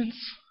acceptance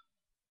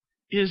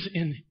is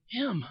in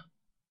Him.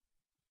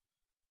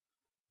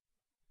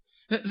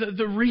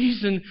 The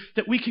reason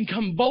that we can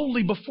come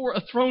boldly before a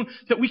throne,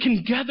 that we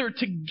can gather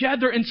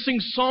together and sing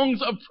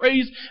songs of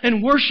praise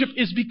and worship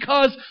is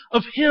because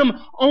of Him,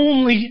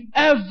 only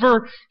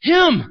ever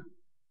Him.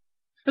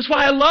 That's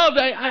why I love,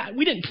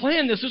 we didn't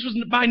plan this. This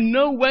was by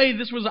no way,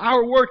 this was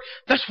our work.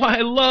 That's why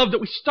I love that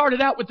we started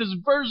out with this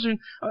version,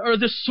 or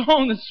this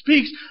song that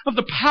speaks of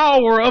the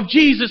power of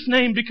Jesus'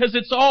 name, because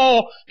it's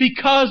all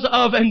because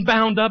of and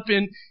bound up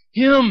in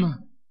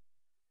Him.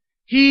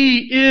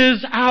 He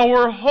is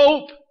our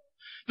hope,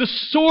 the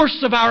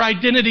source of our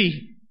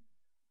identity,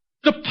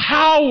 the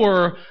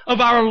power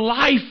of our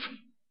life,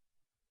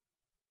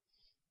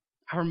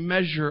 our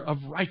measure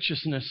of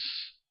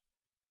righteousness,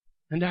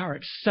 and our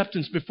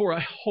acceptance before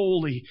a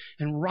holy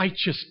and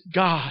righteous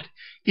God.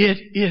 It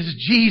is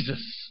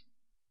Jesus.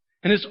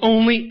 And it's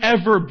only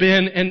ever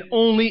been and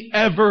only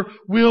ever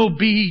will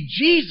be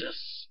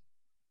Jesus.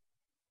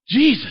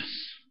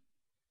 Jesus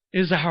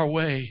is our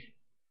way.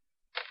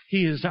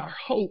 He is our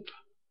hope.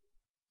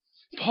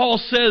 Paul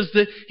says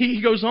that, he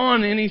goes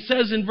on and he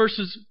says in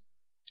verses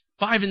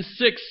 5 and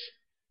 6,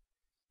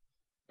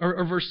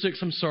 or verse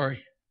 6, I'm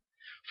sorry.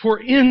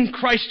 For in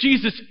Christ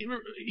Jesus,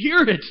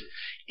 hear it,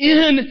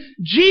 in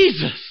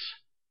Jesus'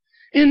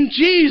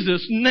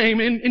 name,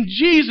 in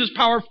Jesus'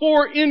 power,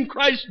 for in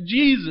Christ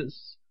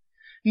Jesus,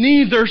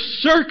 neither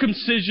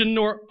circumcision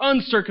nor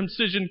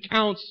uncircumcision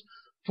counts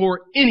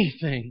for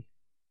anything.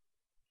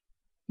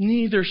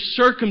 Neither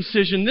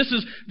circumcision.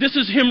 This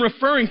is him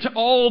referring to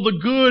all the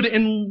good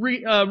and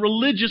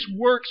religious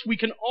works we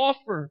can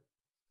offer.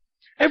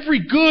 Every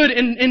good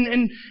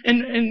and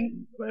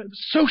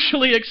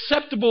socially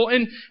acceptable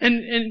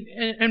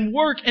and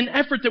work and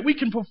effort that we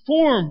can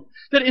perform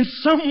that in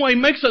some way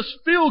makes us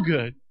feel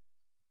good,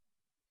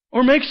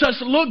 or makes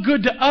us look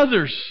good to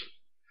others,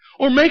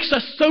 or makes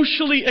us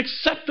socially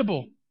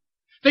acceptable.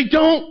 They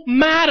don't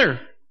matter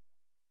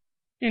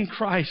in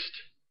Christ.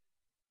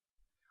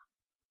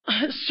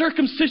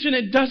 Circumcision,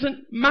 it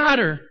doesn't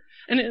matter.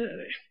 And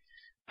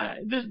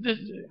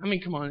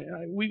come on,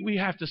 we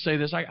have to say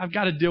this. I've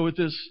got to deal with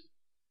this.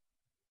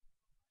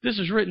 This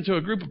is written to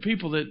a group of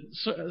people that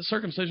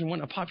circumcision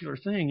wasn't a popular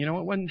thing. You know,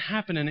 it wasn't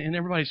happening in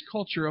everybody's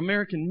culture.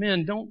 American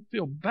men, don't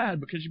feel bad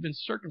because you've been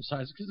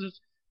circumcised, because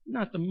it's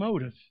not the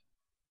motive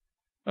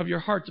of your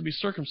heart to be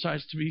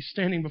circumcised, to be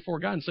standing before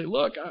God and say,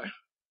 look,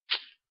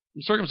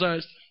 I'm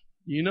circumcised.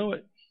 You know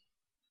it.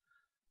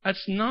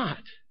 That's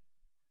not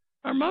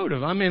our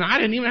motive. I mean, I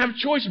didn't even have a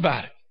choice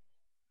about it.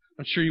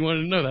 I'm sure you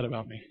wanted to know that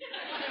about me.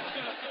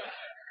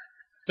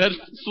 That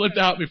slipped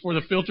out before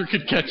the filter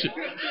could catch it.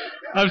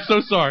 I'm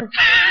so sorry.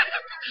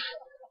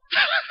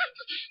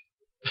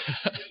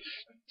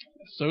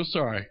 So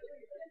sorry.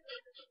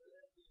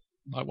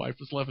 My wife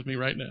is laughing at me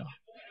right now.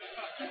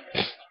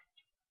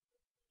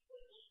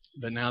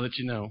 But now that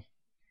you know,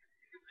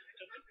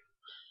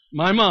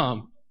 my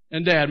mom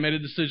and dad made a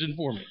decision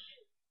for me.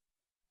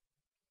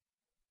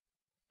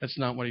 That's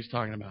not what he's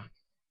talking about.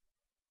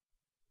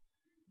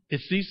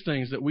 It's these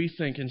things that we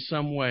think in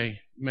some way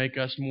make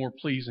us more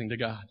pleasing to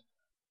God.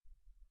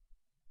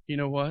 You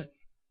know what?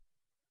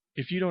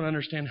 If you don't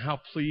understand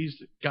how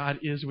pleased God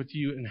is with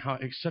you and how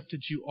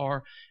accepted you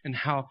are and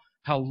how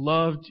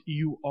loved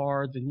you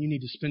are, then you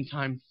need to spend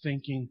time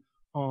thinking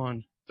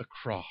on the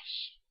cross.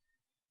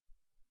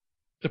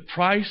 The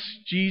price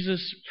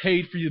Jesus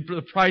paid for you,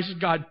 the price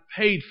God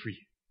paid for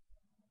you,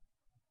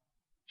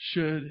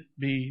 should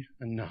be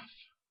enough.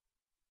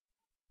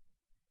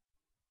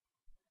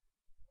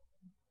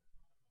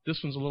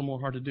 This one's a little more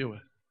hard to deal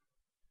with,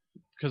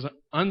 because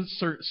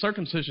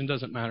circumcision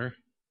doesn't matter,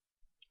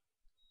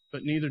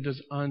 but neither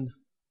does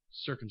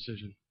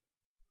uncircumcision.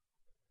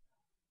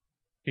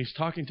 He's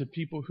talking to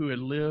people who had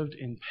lived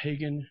in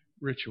pagan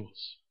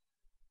rituals.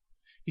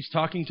 He's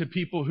talking to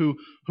people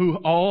who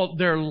all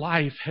their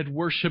life had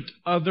worshipped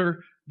other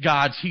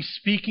gods. He's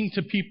speaking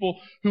to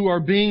people who are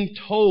being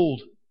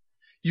told,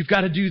 you've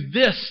got to do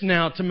this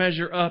now to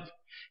measure up.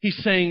 He's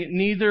saying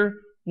neither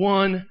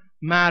one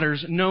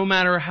matters, no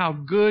matter how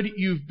good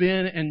you've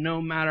been and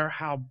no matter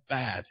how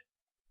bad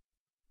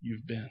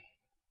you've been.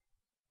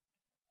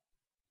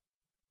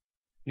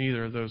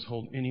 Neither of those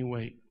hold any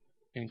weight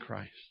in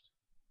Christ.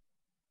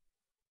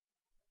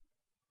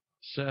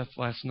 Seth,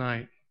 last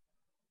night,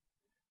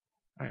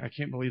 I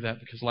can't believe that,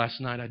 because last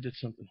night I did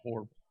something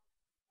horrible.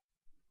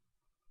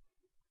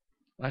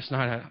 Last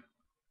night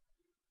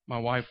my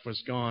wife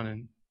was gone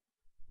and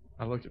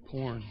I looked at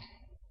porn.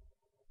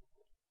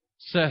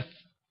 Seth,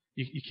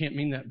 you can't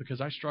mean that, because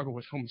I struggle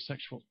with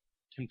homosexual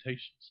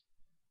temptations.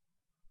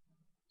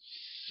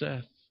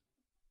 Seth,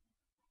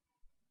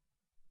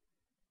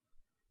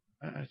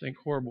 I think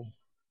horrible,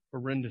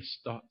 horrendous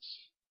thoughts.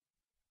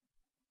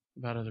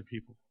 about other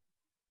people.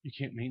 You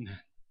can't mean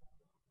that.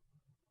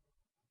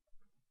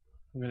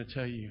 I'm going to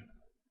tell you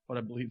what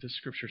I believe the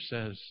Scripture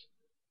says.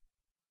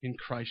 In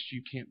Christ,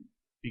 you can't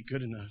be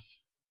good enough,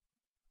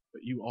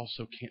 but you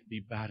also can't be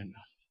bad enough.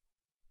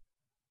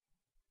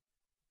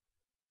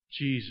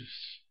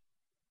 Jesus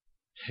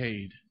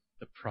paid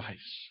the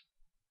price,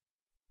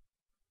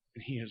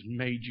 and He has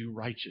made you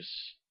righteous.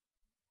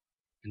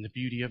 And the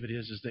beauty of it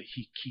is that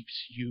He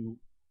keeps you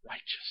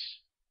righteous.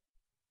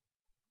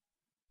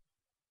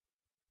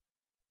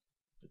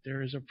 But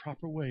there is a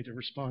proper way to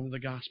respond to the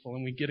gospel,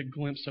 and we get a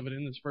glimpse of it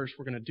in this verse.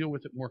 We're going to deal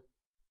with it more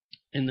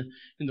in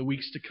the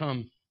weeks to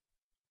come.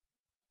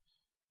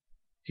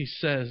 He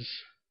says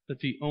that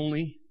the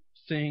only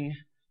thing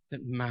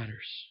that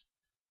matters,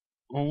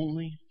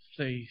 only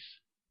faith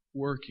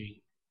working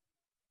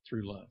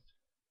through love.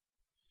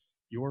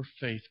 Your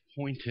faith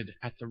pointed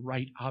at the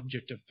right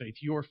object of faith.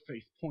 Your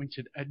faith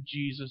pointed at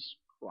Jesus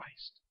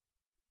Christ,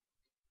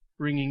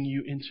 bringing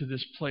you into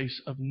this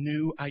place of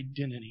new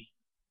identity.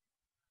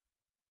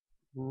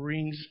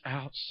 Brings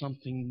out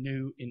something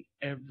new in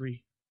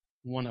every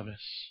one of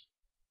us.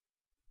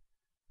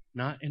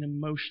 Not an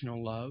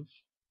emotional love,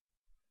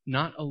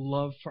 not a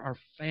love for our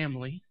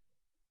family,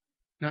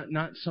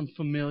 not some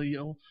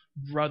familial,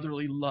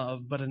 brotherly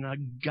love, but an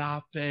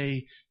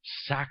agape,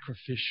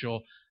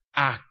 sacrificial,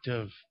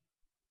 active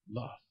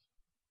love.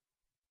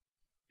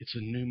 It's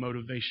a new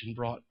motivation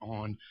brought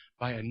on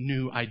by a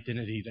new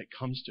identity that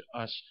comes to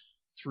us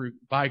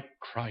by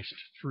Christ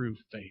through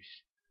faith.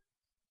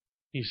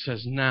 He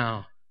says,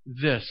 now,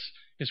 this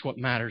is what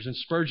matters. And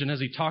Spurgeon, as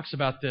he talks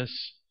about this,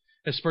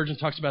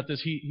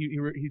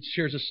 he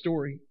shares a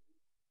story.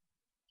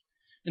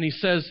 And he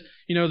says,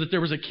 that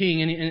there was a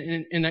king,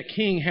 and that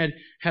king had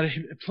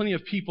plenty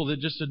of people that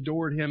just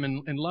adored him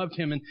and loved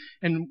him.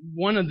 And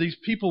one of these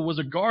people was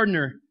a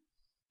gardener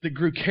that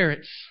grew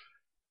carrots.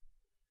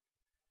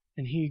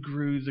 And he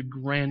grew the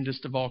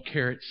grandest of all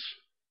carrots.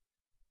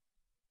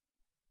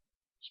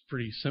 It's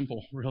pretty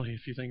simple, really,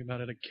 if you think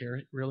about it, a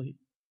carrot, really.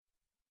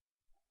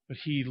 But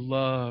he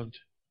loved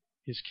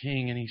his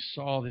king, and he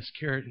saw this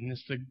carrot, and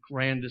it's the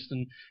grandest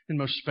and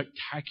most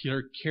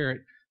spectacular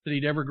carrot that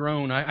he'd ever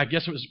grown. I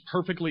guess it was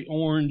perfectly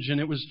orange, and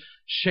it was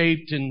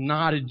shaped and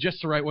knotted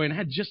just the right way, and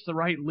had just the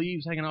right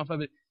leaves hanging off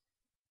of it.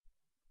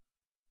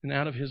 And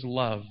out of his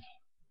love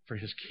for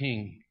his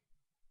king,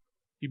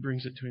 he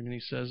brings it to him, and he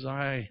says,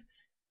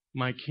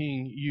 my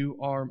king, you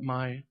are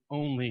my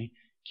only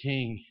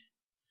king.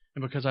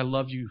 And because I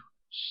love you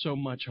so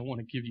much, I want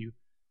to give you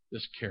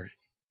this carrot.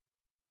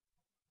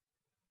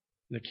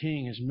 The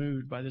king is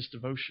moved by this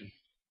devotion,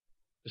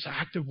 this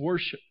act of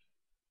worship.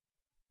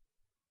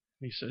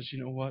 And he says,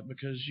 you know what?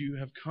 Because you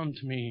have come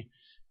to me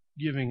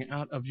giving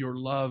out of your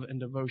love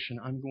and devotion,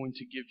 I'm going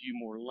to give you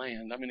more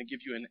land. I'm going to give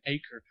you an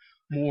acre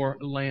more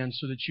land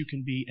so that you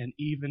can be an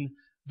even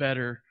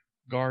better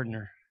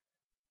gardener.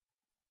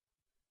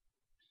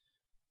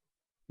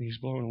 And he's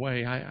blown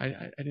away.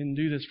 I didn't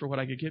do this for what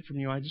I could get from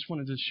you. I just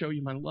wanted to show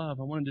you my love.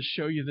 I wanted to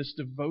show you this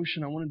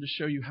devotion. I wanted to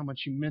show you how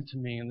much you meant to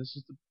me. And this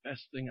is the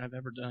best thing I've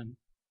ever done.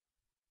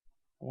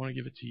 I want to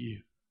give it to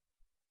you.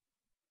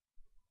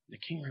 The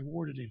king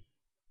rewarded him.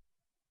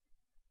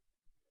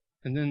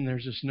 And then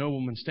there's this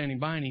nobleman standing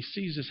by, and he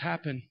sees this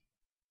happen.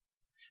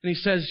 And he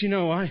says,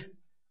 I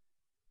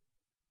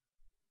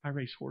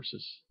raise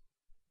horses.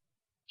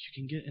 You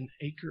can get an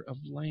acre of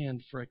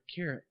land for a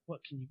carrot. What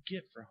can you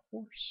get for a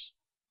horse?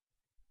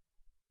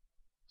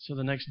 So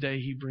the next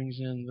day he brings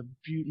in the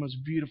most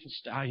beautiful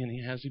stallion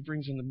he has. He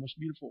brings in the most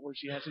beautiful horse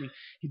he has. And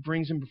he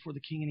brings him before the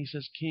king, and he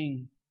says,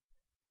 King,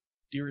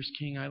 dearest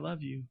king, I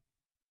love you.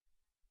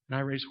 And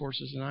I raise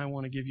horses, and I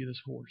want to give you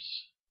this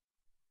horse.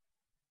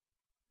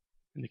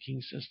 And the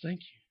king says, thank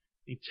you.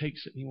 He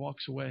takes it and he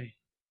walks away.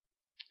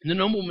 And the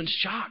nobleman's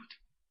shocked.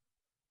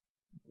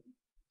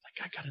 Like,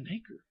 I got an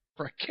acre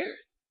for a carrot.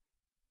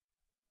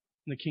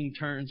 And the king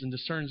turns and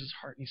discerns his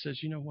heart, and he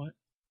says, you know what?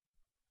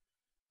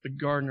 The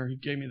gardener who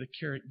gave me the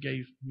carrot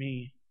gave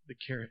me the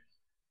carrot.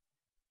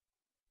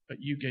 But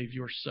you gave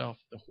yourself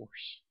the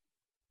horse.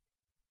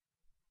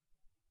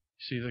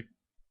 See, the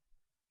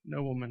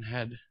nobleman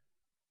had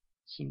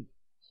some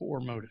poor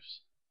motives.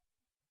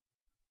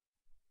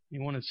 He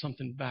wanted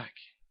something back.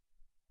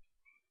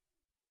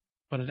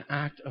 But an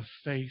act of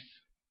faith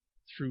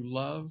through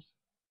love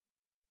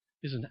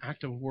is an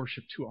act of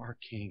worship to our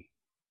King.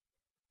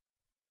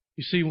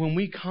 You see, when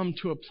we come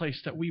to a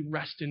place that we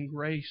rest in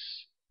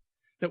grace,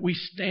 that we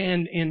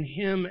stand in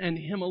Him and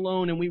Him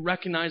alone, and we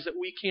recognize that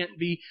we can't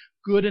be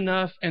good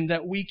enough and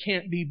that we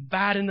can't be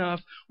bad enough,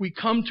 we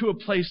come to a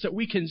place that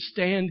we can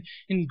stand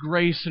in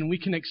grace and we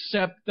can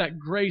accept that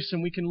grace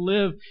and we can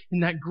live in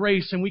that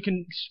grace and we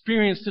can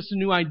experience this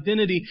new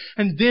identity.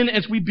 And then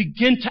as we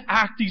begin to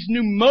act, these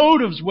new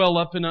motives well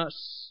up in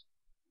us.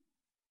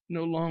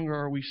 No longer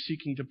are we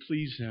seeking to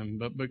please Him,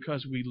 but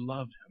because we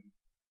love Him,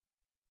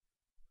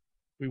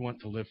 we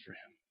want to live for Him.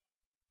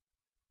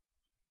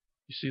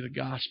 You see, the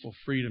gospel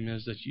freedom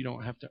is that you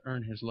don't have to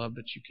earn His love,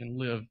 but you can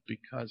live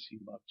because He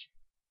loved you.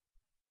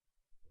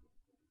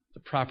 The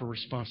proper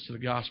response to the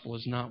gospel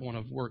is not one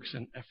of works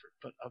and effort,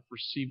 but of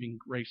receiving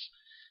grace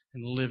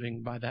and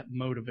living by that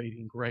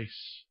motivating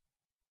grace.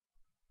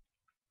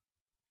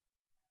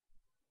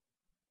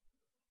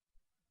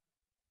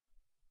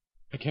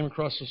 I came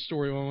across a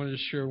story. I wanted to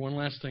share one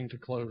last thing to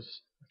close.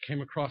 I came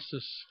across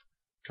this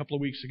a couple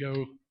of weeks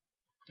ago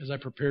as I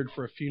prepared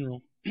for a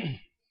funeral.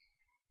 It's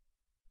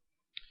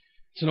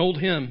an old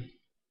hymn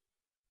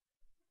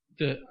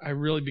that I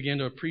really began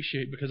to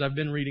appreciate because I've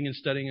been reading and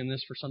studying in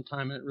this for some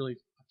time, and it really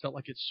I felt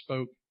like it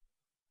spoke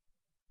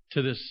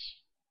to this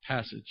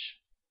passage.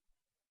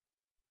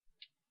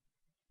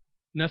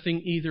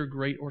 Nothing either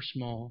great or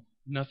small,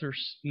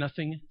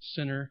 nothing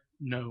sinner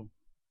know.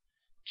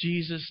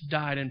 Jesus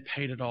died and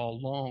paid it all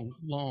long,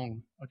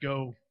 long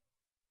ago.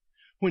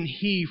 When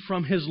He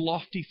from His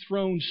lofty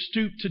throne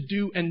stooped to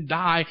do and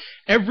die,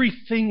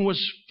 everything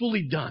was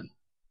fully done.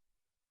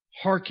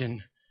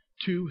 Hearken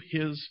to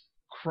His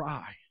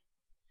cry.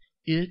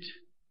 It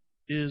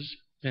is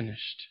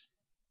finished.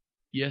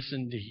 Yes,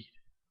 indeed.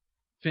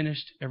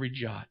 Finished every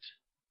jot.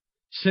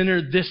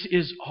 Sinner, this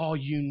is all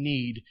you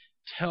need.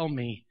 Tell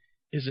me,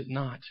 is it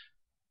not?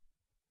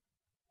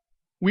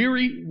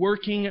 Weary,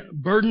 working,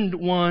 burdened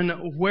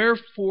one,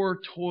 wherefore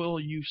toil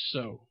you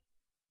so?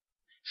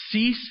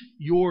 Cease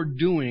your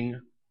doing,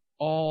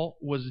 all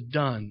was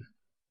done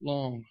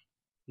long,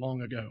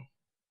 long ago.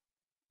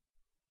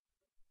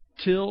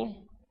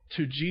 Till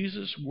to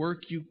Jesus'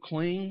 work you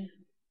cling,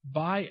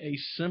 by a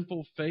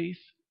simple faith,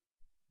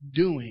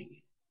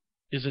 doing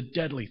is a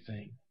deadly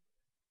thing.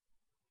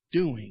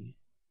 Doing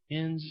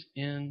ends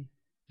in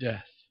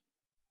death.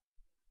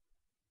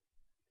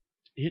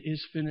 It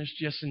is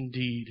finished, yes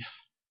indeed.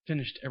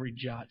 Finished every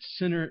jot.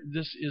 Sinner,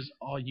 this is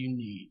all you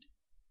need.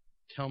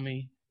 Tell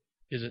me,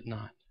 is it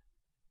not?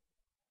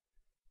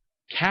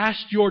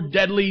 Cast your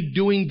deadly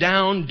doing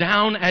down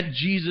at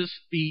Jesus'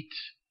 feet.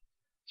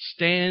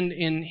 Stand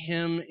in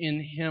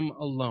Him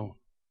alone.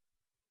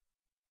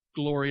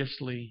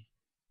 Gloriously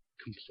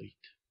complete.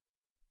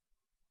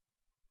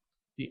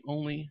 The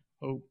only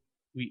hope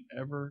we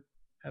ever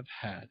have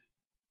had.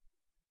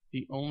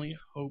 The only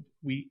hope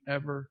we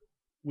ever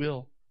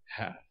will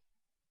have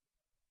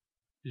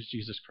is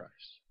Jesus Christ.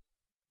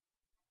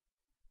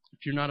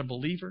 If you're not a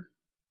believer,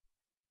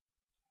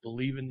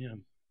 believe in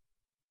Him.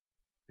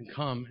 And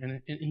come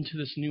into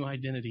this new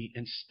identity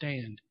and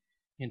stand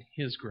in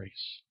His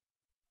grace.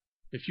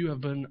 If you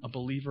have been a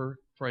believer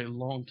for a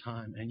long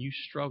time and you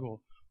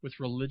struggle with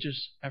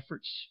religious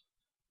efforts,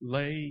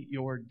 lay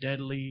your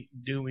deadly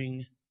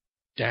doing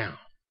down.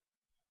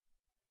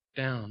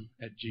 Down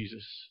at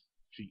Jesus'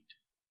 feet.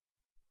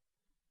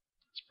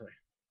 Let's pray.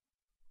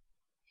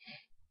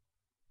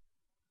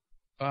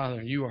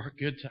 Father, you are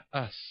good to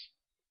us.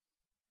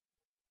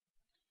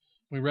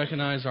 We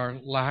recognize our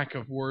lack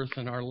of worth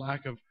and our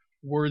lack of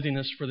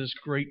worthiness for this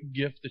great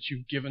gift that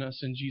you've given us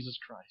in Jesus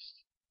Christ.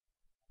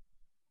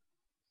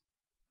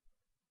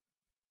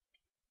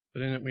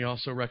 But in it we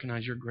also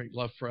recognize your great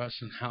love for us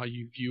and how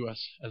you view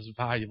us as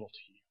valuable to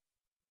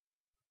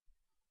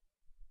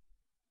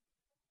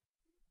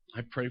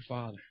you. I pray,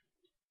 Father,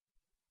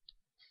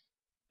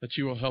 that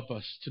you will help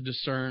us to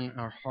discern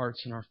our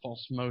hearts and our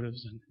false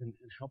motives and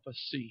help us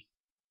see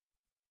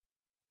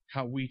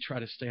how we try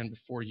to stand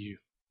before you,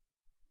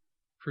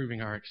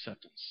 proving our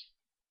acceptance.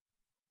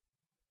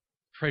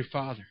 Pray,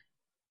 Father,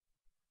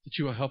 that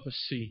you will help us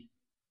see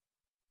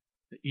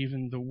that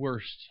even the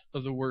worst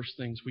of the worst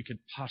things we could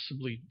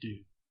possibly do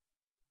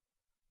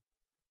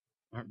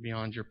aren't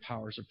beyond your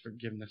powers of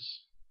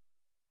forgiveness,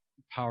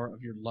 the power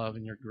of your love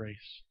and your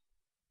grace.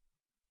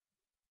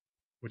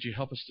 Would you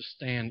help us to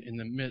stand in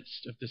the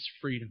midst of this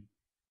freedom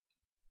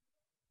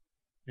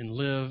and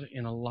live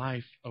in a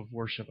life of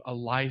worship, a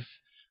life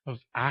of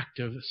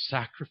active,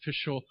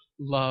 sacrificial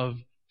love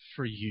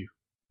for you.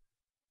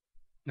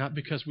 Not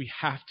because we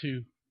have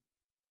to,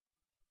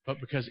 but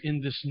because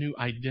in this new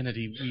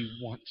identity we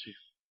want to.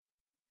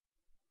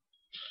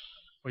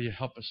 Will you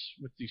help us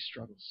with these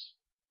struggles?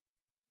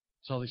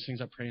 It's all these things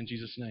I pray in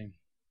Jesus' name.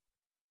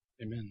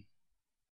 Amen.